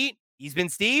 I've been Pete. He's been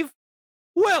Steve.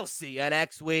 We'll see you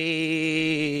next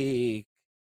week.